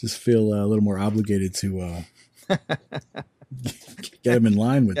 Just feel a little more obligated to get him in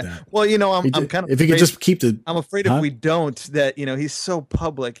line with that. Well, I'm kind of if he could just keep the. I'm afraid if we don't, that he's so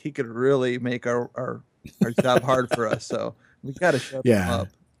public, he could really make our job hard for us. So we got to shut him up.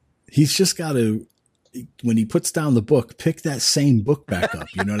 He's just got to. When he puts down the book, pick that same book back up.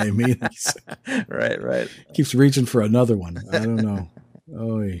 You know what I mean? Right. Keeps reaching for another one. I don't know.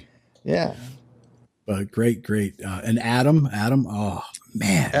 Oh, yeah. But great. And Adam. Oh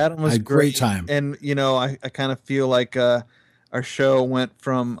man, Adam was a great time. And I kind of feel like our show went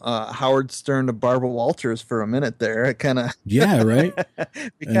from Howard Stern to Barbara Walters for a minute there. It kind of right.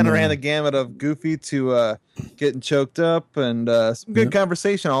 We kind of ran the gamut of goofy to getting choked up, and some good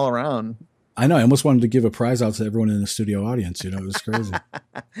conversation all around. I know. I almost wanted to give a prize out to everyone in the studio audience. It was crazy.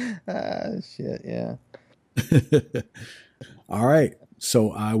 Shit, yeah. All right.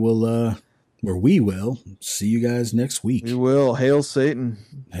 So I will, we will see you guys next week. We will. Hail Satan.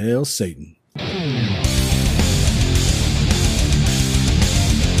 Hail Satan.